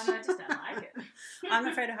 vomit. Oh no, I just don't like it. I'm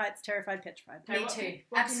afraid of heights, terrified, petrified. Me Hey, what- too. what can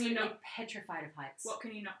you Absolutely not- petrified of heights. What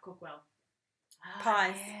can you not cook well? Ah,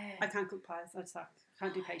 Pies. yeah. I can't cook pies. I suck.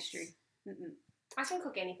 Can't do Pies. pastry. Mm-mm. I can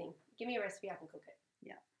cook anything. Give me a recipe, I can cook it.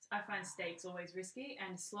 I find steaks always risky,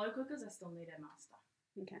 and slow cookers, I still need a master.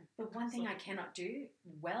 Okay. The one thing I cannot do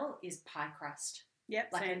well is pie crust. Yep.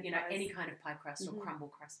 Like, same you know, pies. any kind of pie crust Mhm. or crumble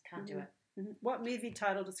crust. Can't do Mhm. it. Mhm. What movie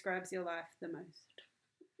title describes your life the most?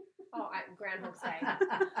 Oh, Groundhog's Day,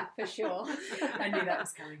 for sure. I knew that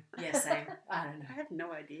was coming. Yeah, same. I don't know. I have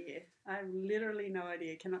no idea. I have literally no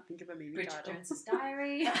idea. Cannot think of a movie Bridget title. Jones's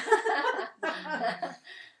Diary. I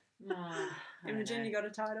don't Imogen, know. you got a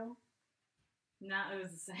title? No, it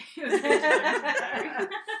was the same. It was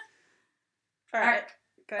All All right.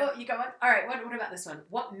 Go. Oh, you got one? All right, what about this one?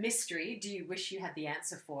 What mystery do you wish you had the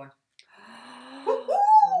answer for?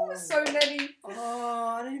 Oh, so many. Oh,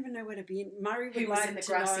 I don't even know where to begin. Murray would Who was like in the to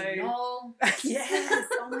grassy know. knoll? Yes.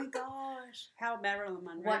 Oh my gosh. How Marilyn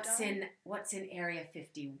Monroe died. What's in Area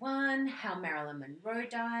 51? How Marilyn Monroe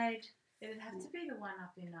died? It'd have to be the one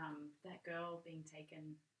up in that girl being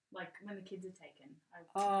taken, like when the kids are taken.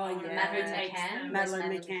 Oh, remember yeah. Madeline who takes McCann. them. Madeline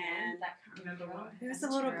Madeline McCann. That Can't remember what. Who's That's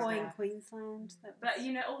the little boy in terrible. Queensland? But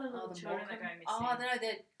you know all the Oh, little the children that Morgan. go missing. Oh,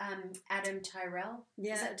 no, that Adam Tyrell.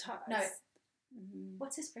 Yeah. Is it no. Mhm.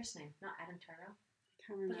 What's his first name? Not Adam Tyrell.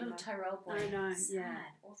 Can't The remember. little Tyrell boy. I know, Sad. yeah.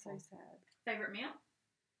 Awful. So sad. Favorite meal?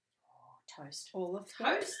 Oh, toast. All of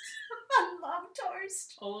them. Toast. I love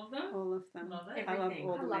toast. All of them. All of them. Love it. I love Everything.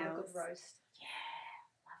 all I the love meals. a good roast. Yeah,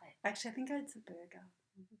 love it. Actually, I think I'd say burger.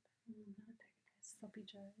 Sloppy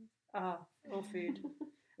Joe. Oh, all food.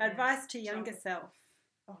 Yeah. Advice to younger Chocolate. self.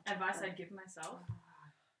 Oh, Advice chocolate. I'd give myself.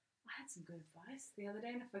 I had some good advice the other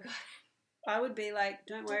day and I forgot. I would be like,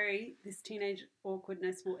 don't worry, this teenage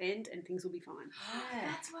awkwardness will end and things will be fine. Yeah.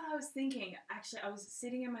 That's what I was thinking. Actually, I was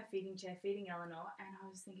sitting in my feeding chair feeding Eleanor, and I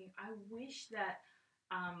was thinking, I wish that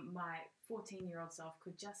my 14-year-old self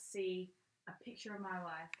could just see a picture of my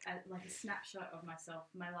life, like a snapshot of myself,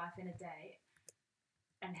 my life in a day,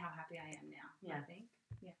 and how happy I am now. Yeah. I think,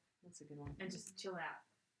 That's a good one. and just chill out.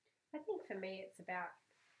 I think for me, it's about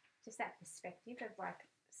just that perspective of like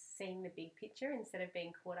seeing the big picture instead of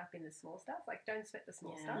being caught up in the small stuff. Like, don't sweat the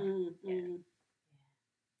small Yeah. stuff. Mm.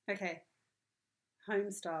 Okay.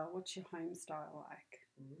 Home style. What's your home style like?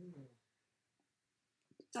 Ooh.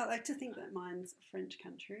 I like to think that mine's French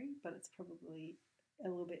country, but it's probably a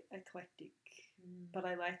little bit eclectic. But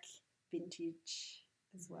I like vintage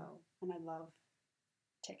as well, and I love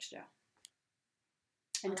texture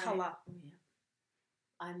and I like- colour. Oh, yeah.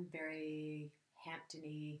 I'm very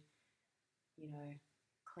Hampton-y, you know,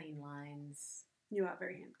 clean lines, You are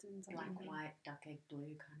very Hamptons. I black, think. white, duck egg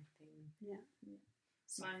blue kind of thing. Yeah.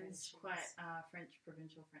 Mine's Soft quite finishes. French,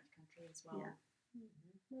 provincial French country as well. Yeah.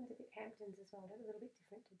 Mine's a bit Hamptons as well. They're a little bit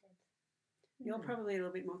different to Deb's. You're Mm. probably a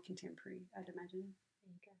little bit more contemporary, I'd imagine.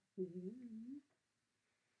 There you go. Mm-hmm.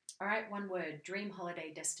 All right, one word. Dream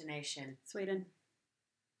holiday destination. Sweden.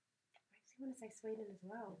 I actually want to say Sweden as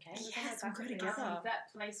well. Okay. It was on my Yes, we'll go bucket list. together.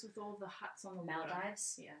 That place with all the huts on the water.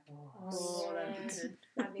 Maldives. Yeah. Oh, that'd be yes. good.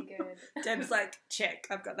 That'd be good. Deb's like, check,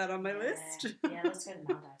 I've got that on my list. Yeah, let's go to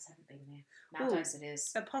Maldives. Haven't been there. Maldives it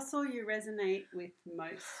is. Apostle you resonate with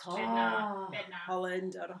most. Edna. Oh, Edna.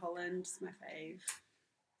 Holland, out of Holland, is my fave.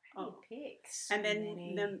 Oh. Oh. Picks. And then,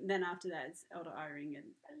 many. then after that, it's Elder Eyring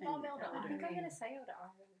and I love and Elder I think I'm Eyring. going to say Elder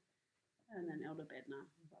Iron. and then Elder Bednar.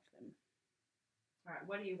 Love them. All right,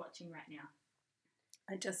 what are you watching right now?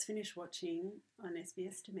 I just finished watching on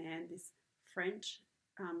SBS Demand this French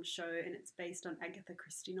show, and it's based on Agatha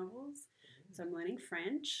Christie novels. So I'm learning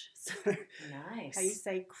French. So Nice. how you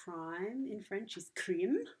say crime in French is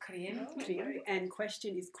crime. Crème. Crime. And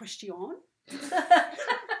question is question.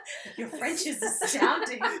 Your French is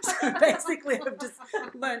astounding. So basically, I've just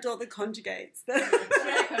learned all the conjugates.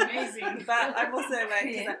 Amazing. But I'm also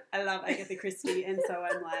like, 'cause I love Agatha Christie, and so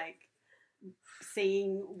I'm like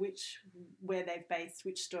seeing which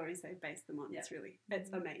stories they've based them on. Yeah.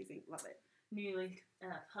 It's amazing. Love it.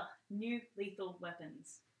 New Lethal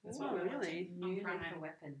Weapons. That's Oh, what we're really? watching on New Prime. lethal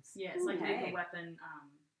weapons. Yeah, it's like Okay. Lethal Weapon.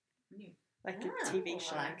 New. Like Ah, a TV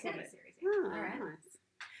show. I like Love it. Series. Oh, Alright. nice.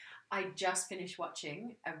 I just finished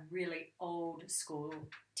watching a really old school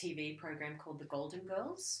TV program called The Golden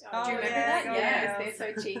Girls. Oh, Do you remember yeah, that? Golden Yeah. Girls.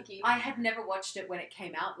 They're so cheeky. I had never watched it when it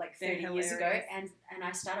came out, like They're 30 years ago, hilarious. and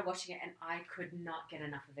I started watching it, and I could not get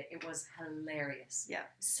enough of it. It was hilarious. Yeah.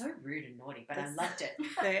 So rude and naughty, but That's- I loved it.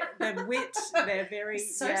 Their wit, they're very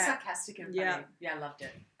So yeah. sarcastic and funny. Yeah. Yeah, I loved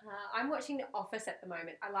it. I'm watching The Office at the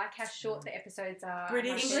moment. I like how short the episodes are.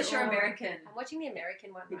 British I'm English or watching- American? I'm watching the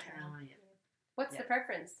American one right Okay. now. Oh, yeah. What's Yeah. the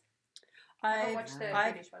preference? I've watched the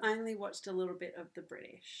I've British one. only watched a little bit of the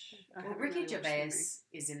British. I Well, haven't Ricky really watched the Gervais American.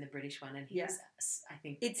 is in the British one, and he's, Yeah. I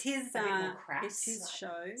think, It's his. a bit more crass. It's his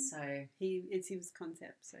show. so. It's his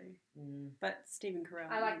concept. So, but Stephen Carell.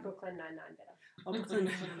 I like Brooklyn Nine-Nine better. Oh,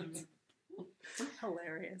 Brooklyn.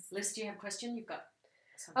 Hilarious. Liz, do you have a question? You've got.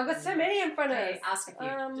 I've got so many in front of Okay, us. ask a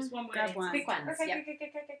few. Just one more. grab answer. one. Quick ones. Okay, Yep.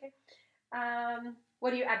 okay.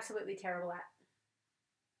 What are you absolutely terrible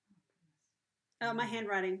at? My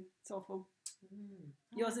handwriting. It's awful. Mm.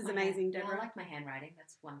 Yours is My amazing, Yeah, I Deborah. like my handwriting.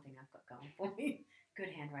 That's one thing I've got going for me. Good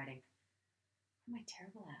handwriting. What am I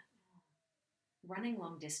terrible at? Running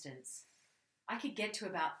long distance. I could get to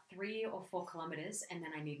about 3 or 4 kilometers, and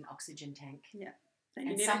then I need an oxygen tank. Then you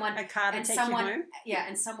And need someone- a car to and take someone, you home. yeah,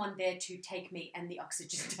 and someone there to take me and the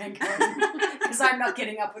oxygen tank home because I'm not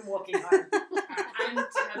getting up and walking home. I'm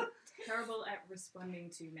terrible at responding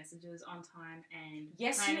to messages on time and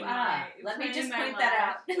Yes, you planning are. Let me just planning point my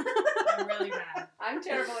that life. out. I'm really bad. I'm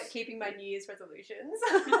terrible at keeping my New Year's resolutions.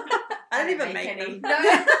 I don't even make make any. them. No,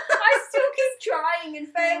 I still keep trying and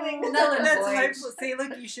failing. Null and That's void. hopeful. See,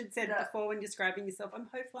 look, you should said No. before when describing yourself, I'm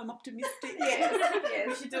hopeful, I'm optimistic. Yes, We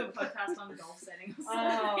yes. should do a podcast on goal setting or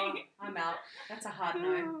Oh, something. I'm out. That's a hard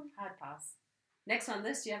no. Hard pass. Next one,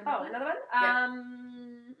 Liz. Do you have Oh, another? another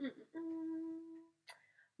one?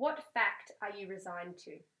 What fact are you resigned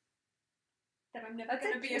to? That I'm never That's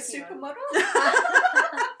going to a be a tricky one.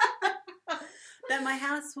 supermodel? That my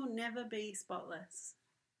house will never be spotless.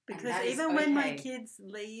 And Because that is even when my okay. kids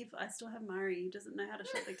leave, I still have Murray who doesn't know how to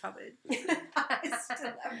shut the cupboard. I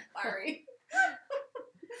still have Murray.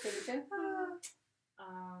 Citizen?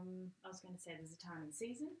 I was going to say there's a time and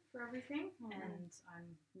season for everything, Mhm. and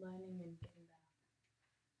I'm learning and getting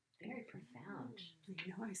better. Very profound.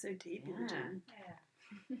 You know, so deep all the Yeah. time.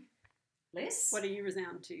 Yeah. Liz? What do you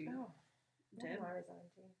resound to? Oh, what Deb? am I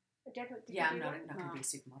resigned to? Deb, did Yeah, you I'm do not one? going to Oh. be a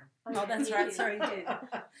supermodel. Oh, that's you right. did. Sorry, you did.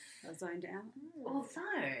 I was zoned out.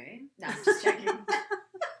 Although, no, I'm just joking.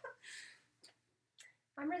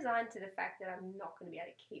 I'm resigned to the fact that I'm not going to be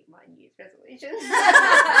able to keep my New Year's resolutions.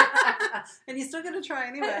 And you're still going to try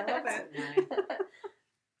anyway. I love it. No.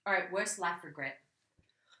 All right, worst life regret.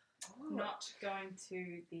 Not going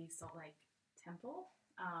to the Salt Lake Temple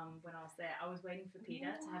when I was there. I was waiting for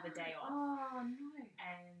Peter to have a day off, Oh, no.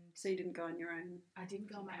 and So you didn't go on your own. I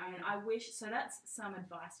didn't go on my own. I wish. So that's some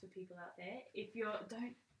advice for people out there.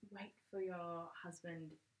 Don't wait for your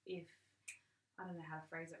husband if I don't know how to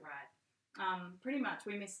phrase it right. Pretty much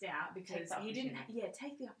we missed out because Take the he didn't. opportunity. Yeah,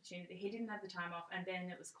 take the opportunity. He didn't have the time off, and then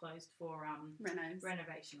it was closed for Renos.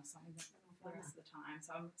 renovation or something for the rest of the time.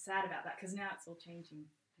 So I'm sad about that because now it's all changing.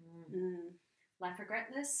 Life regret,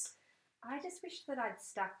 Liz? I just wish that I'd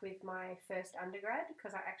stuck with my first undergrad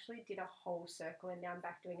because I actually did a whole circle and now I'm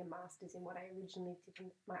back doing a master's in what I originally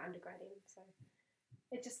did my undergrad in. So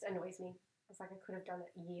it just annoys me. It's like I could have done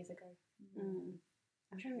it years ago.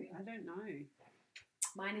 I don't know.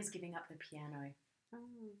 Mine is giving up the piano. Oh.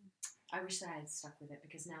 I wish that I had stuck with it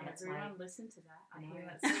because now that's my... Everyone listen to that. I hear know.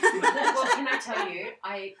 that's Well, can I tell you,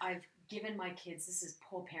 I've given my kids, this is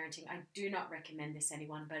poor parenting, I do not recommend this to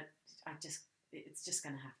anyone, but it's just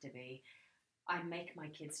going to have to be. I make my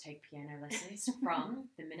kids take piano lessons from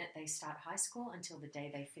the minute they start high school until the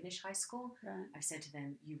day they finish high school. Right. I've said to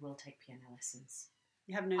them, you will take piano lessons.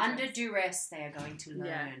 You have no Under choice. duress, they are going to learn.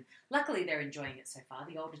 Yeah. Luckily, they're enjoying it so far.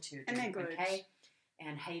 The older two are And doing they're good. okay.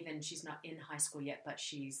 And Haven, she's not in high school yet, but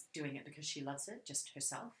she's doing it because she loves it, just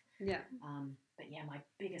herself. Yeah. But yeah, my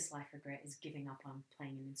biggest life regret is giving up on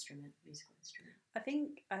playing an instrument, musical instrument. I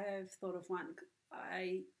think I have thought of one.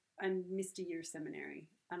 I I missed a year of seminary,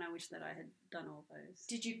 and I wish that I had done all those.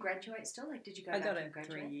 Did you graduate still? Like, did you go I back got a and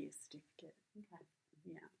graduate? 3-year certificate. Okay.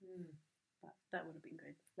 Yeah, Mm. but that would have been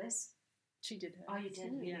good. Liz? She did her. Oh, you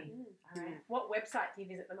did? Yeah. Really? All right. What website do you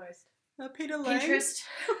visit the most? Peter Lang. Pinterest.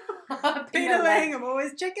 Peter Lang. I'm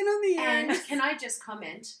always checking on the And ears. can I just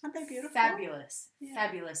comment? Aren't they beautiful? Fabulous. Yeah.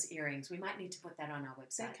 Fabulous earrings. We might need to put that on our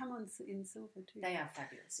They website. come on in silver too. They are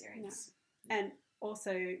fabulous earrings. And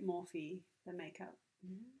also Morphe, the makeup.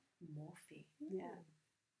 Morphe. Yeah.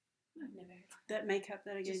 I've never heard of That makeup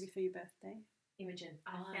that I gave Just- you for your birthday. Imogen.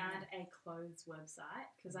 I Oh, found a clothes website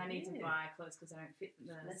because I need to Ooh. buy clothes because I don't fit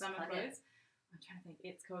the Let's summer plug it. clothes. I'm trying to think.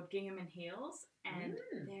 It's called Gingham and Heels, and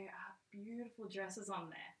Mm. there are beautiful dresses on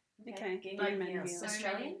there. Okay. Gingham Gingham and Heels. Heels.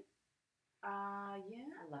 Australian? Yeah.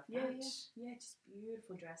 I love Yeah, that. yeah, just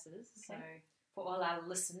beautiful dresses. Okay. So For all our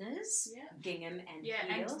listeners, yeah, gingham and yeah,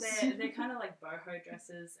 heels. and they're kind of like boho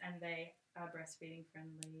dresses, and they are breastfeeding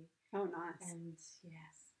friendly, Oh, nice. and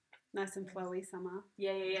yes. Nice and flowy summer.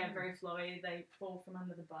 Yeah, very flowy. They fall from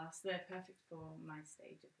under the bus. They're perfect for my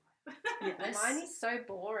stage of life. Yeah. Mine is so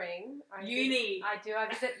boring. Uni. I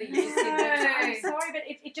visit the No. uni website. I'm sorry, but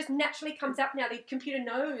it just naturally comes up now. The computer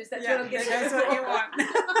knows that's Yeah, what I'm it getting. knows what you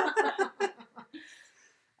want.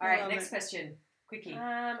 All right, love next it. question. Quickie.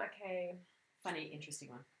 Okay. Funny, interesting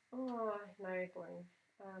one. Oh, no, boring.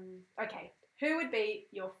 Okay. Who would be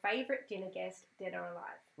your favourite dinner guest, dead or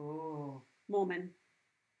alive? Ooh. Mormon.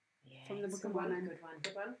 Yeah, From the it's Book a of good one, Mormon. Good one.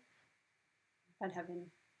 Good one. I'd have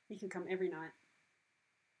him. He could come every night.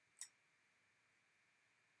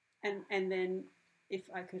 And then if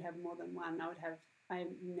I could have more than one, I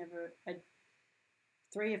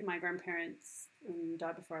 3 of my grandparents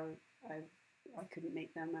died before I couldn't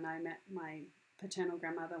meet them, and I met my paternal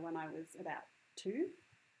grandmother when I was about 2,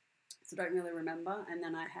 so don't really remember. And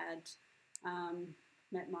then I had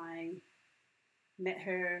met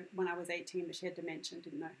her when I was 18, but she had dementia and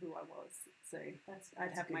didn't know who I was, so That's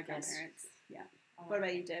I'd a have good my guess. grandparents. Yeah. I What like about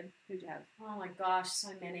it. you, Deb? Who'd you have? Oh my gosh, so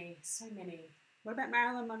many. What about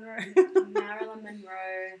Marilyn Monroe? Marilyn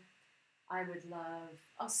Monroe. I would love.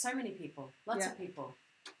 Oh, so many people. Lots Yeah. of people.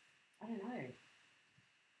 I don't know.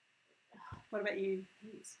 What about you?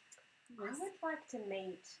 Please. I would like to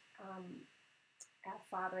meet our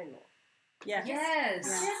father-in-law. Yeah. Yes.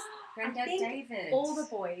 Yeah. Granddad I think David. All the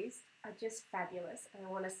boys are just fabulous, and I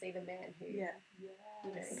want to see the man who. Yeah. You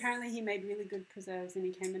know. Apparently he made really good preserves, and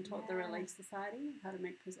he came and taught the Yeah. Relief Society how to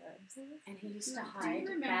make preserves. And he used to Do you hide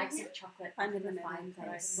remember bags him? of chocolate I up in never the met him, but I-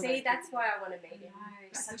 fireplace. See, that's why I want to meet him. No,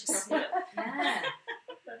 such a sweet. Yeah.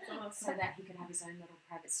 That's So awesome. that he could have his own little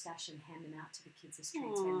private stash and hand them out to the kids as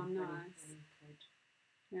treats Aw, when nice. he could.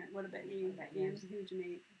 Yeah. What about you? What about you? Ian? Who'd you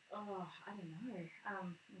meet? Oh, I don't know.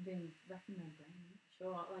 I've been racking my brain.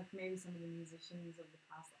 Sure, like maybe some of the musicians of the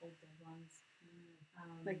past, the old dead ones.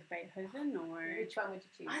 Like Beethoven or? Which one would you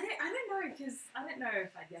choose? I don't know because I don't know if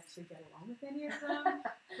I'd actually get along with any of them.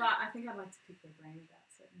 But I think I'd like to pick their brain about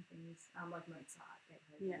certain things, like Mozart,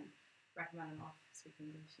 Beethoven, Yeah. Rachmaninoff, speak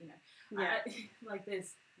English. You know, Yeah. like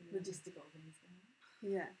there's logistical things going on.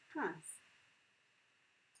 Yeah. Nice.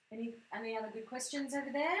 Any other good questions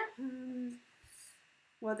over there?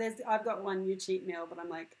 Well, I've got one. You cheat meal, but I'm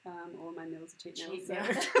like, all my meals are cheat meals. Cheat So.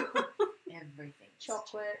 meal. Everything.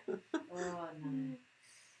 Chocolate. Oh no.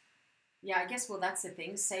 Yeah, I guess. Well, that's the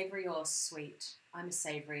thing. Savory or sweet? I'm a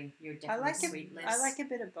savory. You're I definitely like sweet. Liz. I like a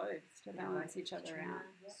bit of both to Yeah, balance I each other Katrina. out.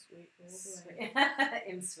 Yep. Sweet, all the way.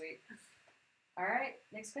 I'm sweet. All right.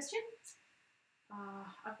 Next question.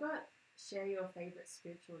 I've got share your favourite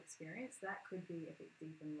spiritual experience. That could be a bit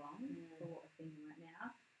deep and long for what we're thinking right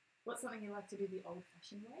now. What's something you like to do the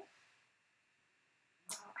old-fashioned way?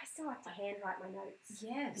 Oh, I still like to handwrite my notes.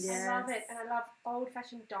 Yes. Yeah. I love it, and I love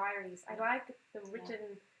old-fashioned diaries. I like the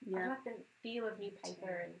written. I Yeah. like the feel of new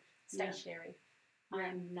paper and Yeah. stationery.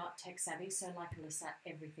 I'm not tech savvy, so like Alyssa,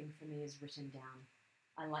 everything for me is written down.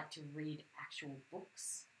 I like to read actual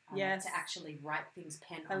books. I Yes. like to actually write things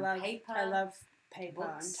pen I on love paper. I love paper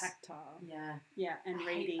and books. tactile. Yeah. Yeah, and I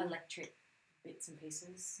reading. hate electric bits and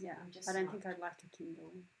pieces. Yeah, I'm just I don't not- think I'd like a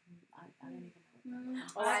Kindle. I don't even know.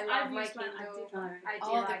 Oh, I love my used one. I Kindle. did like I do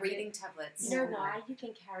Oh, the like reading it. tablets. You know Yeah. why? You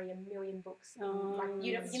can carry a million books. In, Oh, like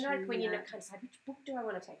that's you know, true, when you're yeah. kind of decide which book do I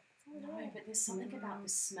want to take. Oh, No, yeah. but there's something about the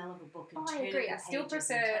smell of a book and Oh, I turning agree. the I still pages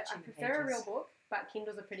and prefer touching the a real pages. book, but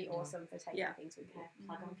Kindles are pretty Kindle. awesome for taking Yeah. things with you. Okay,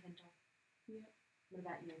 plug on Kindle. Yeah. What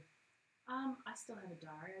about you? I still have a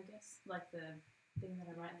diary, I guess, like the thing that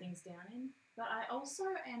I write things down in. But I also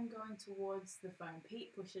am going towards the phone.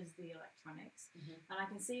 Pete pushes the electronics, Mhm. and I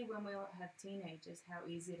can see when we'll have teenagers how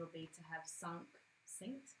easy it'll be to have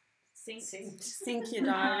synced synced. Sync your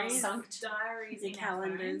diaries, Sunked. diaries your in our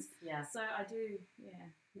calendars. phones. Yeah. So I do,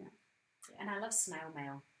 And I love snail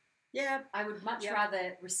mail. Yeah, I would much Yep.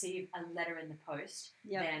 rather receive a letter in the post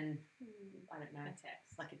Yep. than, I don't know, a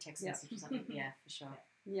text. like a text Yep. message or something. Yeah, for sure.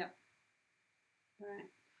 Yep. Right.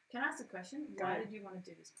 Can I ask a question? Go. Why did you want to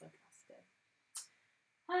do this podcast,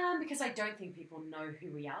 Deb? Because I don't think people know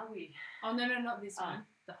who we are. Oh, no, not this Oh. one.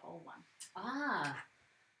 The whole one.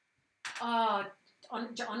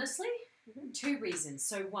 Honestly, two reasons.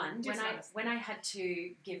 So one, Just honestly. when I had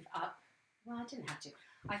to give up, well, I didn't have to.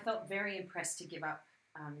 I felt very impressed to give up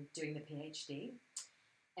doing the PhD,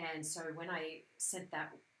 and so when I sent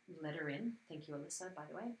that letter in, thank you, Alyssa, by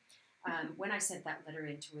the way. When I sent that letter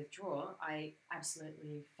in to withdraw, I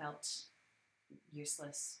absolutely felt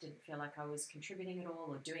useless. Didn't feel like I was contributing at all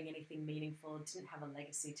or doing anything meaningful. Didn't have a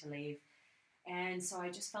legacy to leave. And so I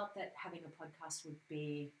just felt that having a podcast would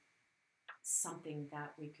be something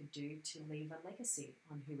that we could do to leave a legacy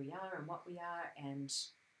on who we are and what we are and,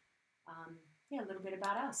 a little bit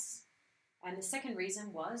about us. And the second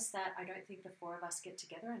reason was that I don't think the four of us get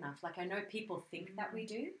together enough. Like, I know people think that we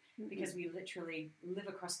do because we literally live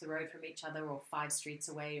across the road from each other or 5 streets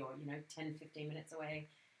away or, 10, 15 minutes away.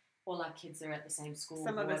 All our kids are at the same school.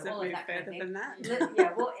 Some of us have all moved that kind of further thing. than that.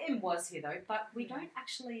 Yeah, well, Em was here though, but we don't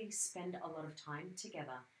actually spend a lot of time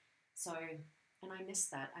together. So, and I miss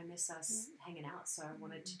that. I miss us hanging out. So I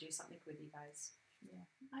wanted to do something with you guys. Yeah,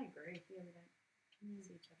 I agree. Yeah, we don't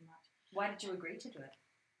see each other much. Why did you agree to do it?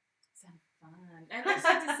 Sound fun. And I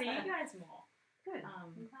excited to see you guys more. Good.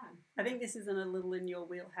 Um, I'm glad. I think this is a little in your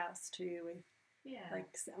wheelhouse too. With Yeah.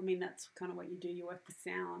 that's kind of what you do. You work with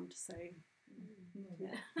sound, so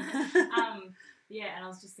Yeah. And I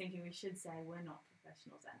was just thinking we should say we're not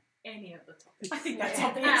professionals at any of the topics. I think that's at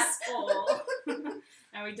obvious. all.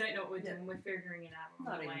 And we don't know what we're doing. We're figuring it out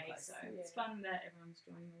Not along the even way. close. So Yeah. it's fun that everyone's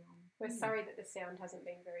joining along. We're sorry that the sound hasn't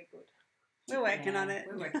been very good. we're working on it.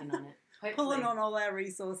 We're working on it. Hopefully. Pulling on all our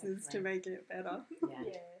resources to Hopefully. make it better. Yeah.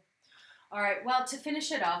 Yeah. All right. Well, to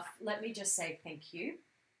finish it off, let me just say thank you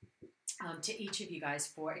to each of you guys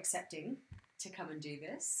for accepting to come and do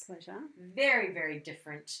this. Pleasure. Very, very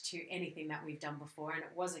different to anything that we've done before, and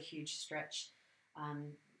it was a huge stretch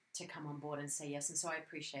to come on board and say yes, and so I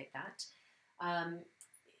appreciate that.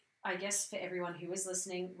 I guess for everyone who is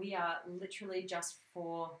listening, we are literally just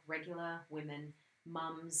 4 regular women,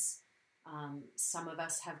 mums. Some of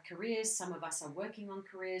us have careers, some of us are working on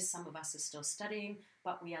careers, some of us are still studying,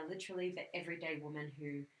 but we are literally the everyday woman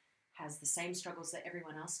who has the same struggles that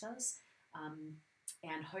everyone else does.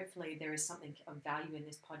 And hopefully there is something of value in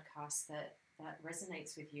this podcast that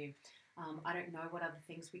resonates with you. I don't know what other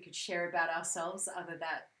things we could share about ourselves other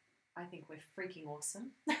that I think we're freaking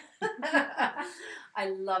awesome. I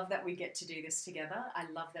love that we get to do this together. I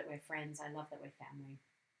love that we're friends. I love that we're family.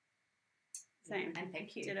 Same. And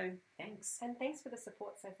thank you. Ditto. Thanks. And thanks for the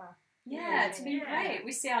support so far. Yeah, it's been Yeah. great.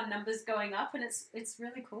 We see our numbers going up and it's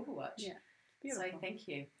really cool to watch. Yeah. Beautiful. So thank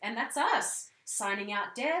you. And that's us. Signing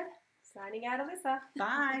out, Deb. Signing out, Alyssa.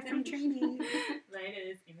 Bye from Trini.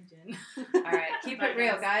 Later, Imogen. All right. Keep Bye, it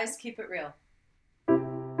real, guys. guys. Keep it real.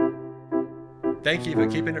 Thank you for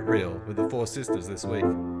keeping it real with the 4 sisters this week.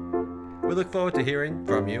 We look forward to hearing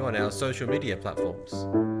from you on our social media platforms.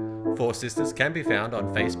 4 Sisters can be found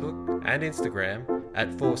on Facebook and Instagram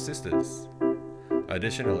at 4 Sisters.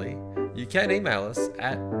 Additionally, you can email us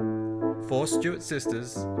at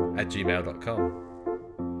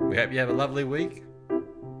 4stewartsisters@gmail.com. We hope you have a lovely week.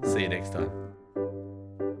 See you next time.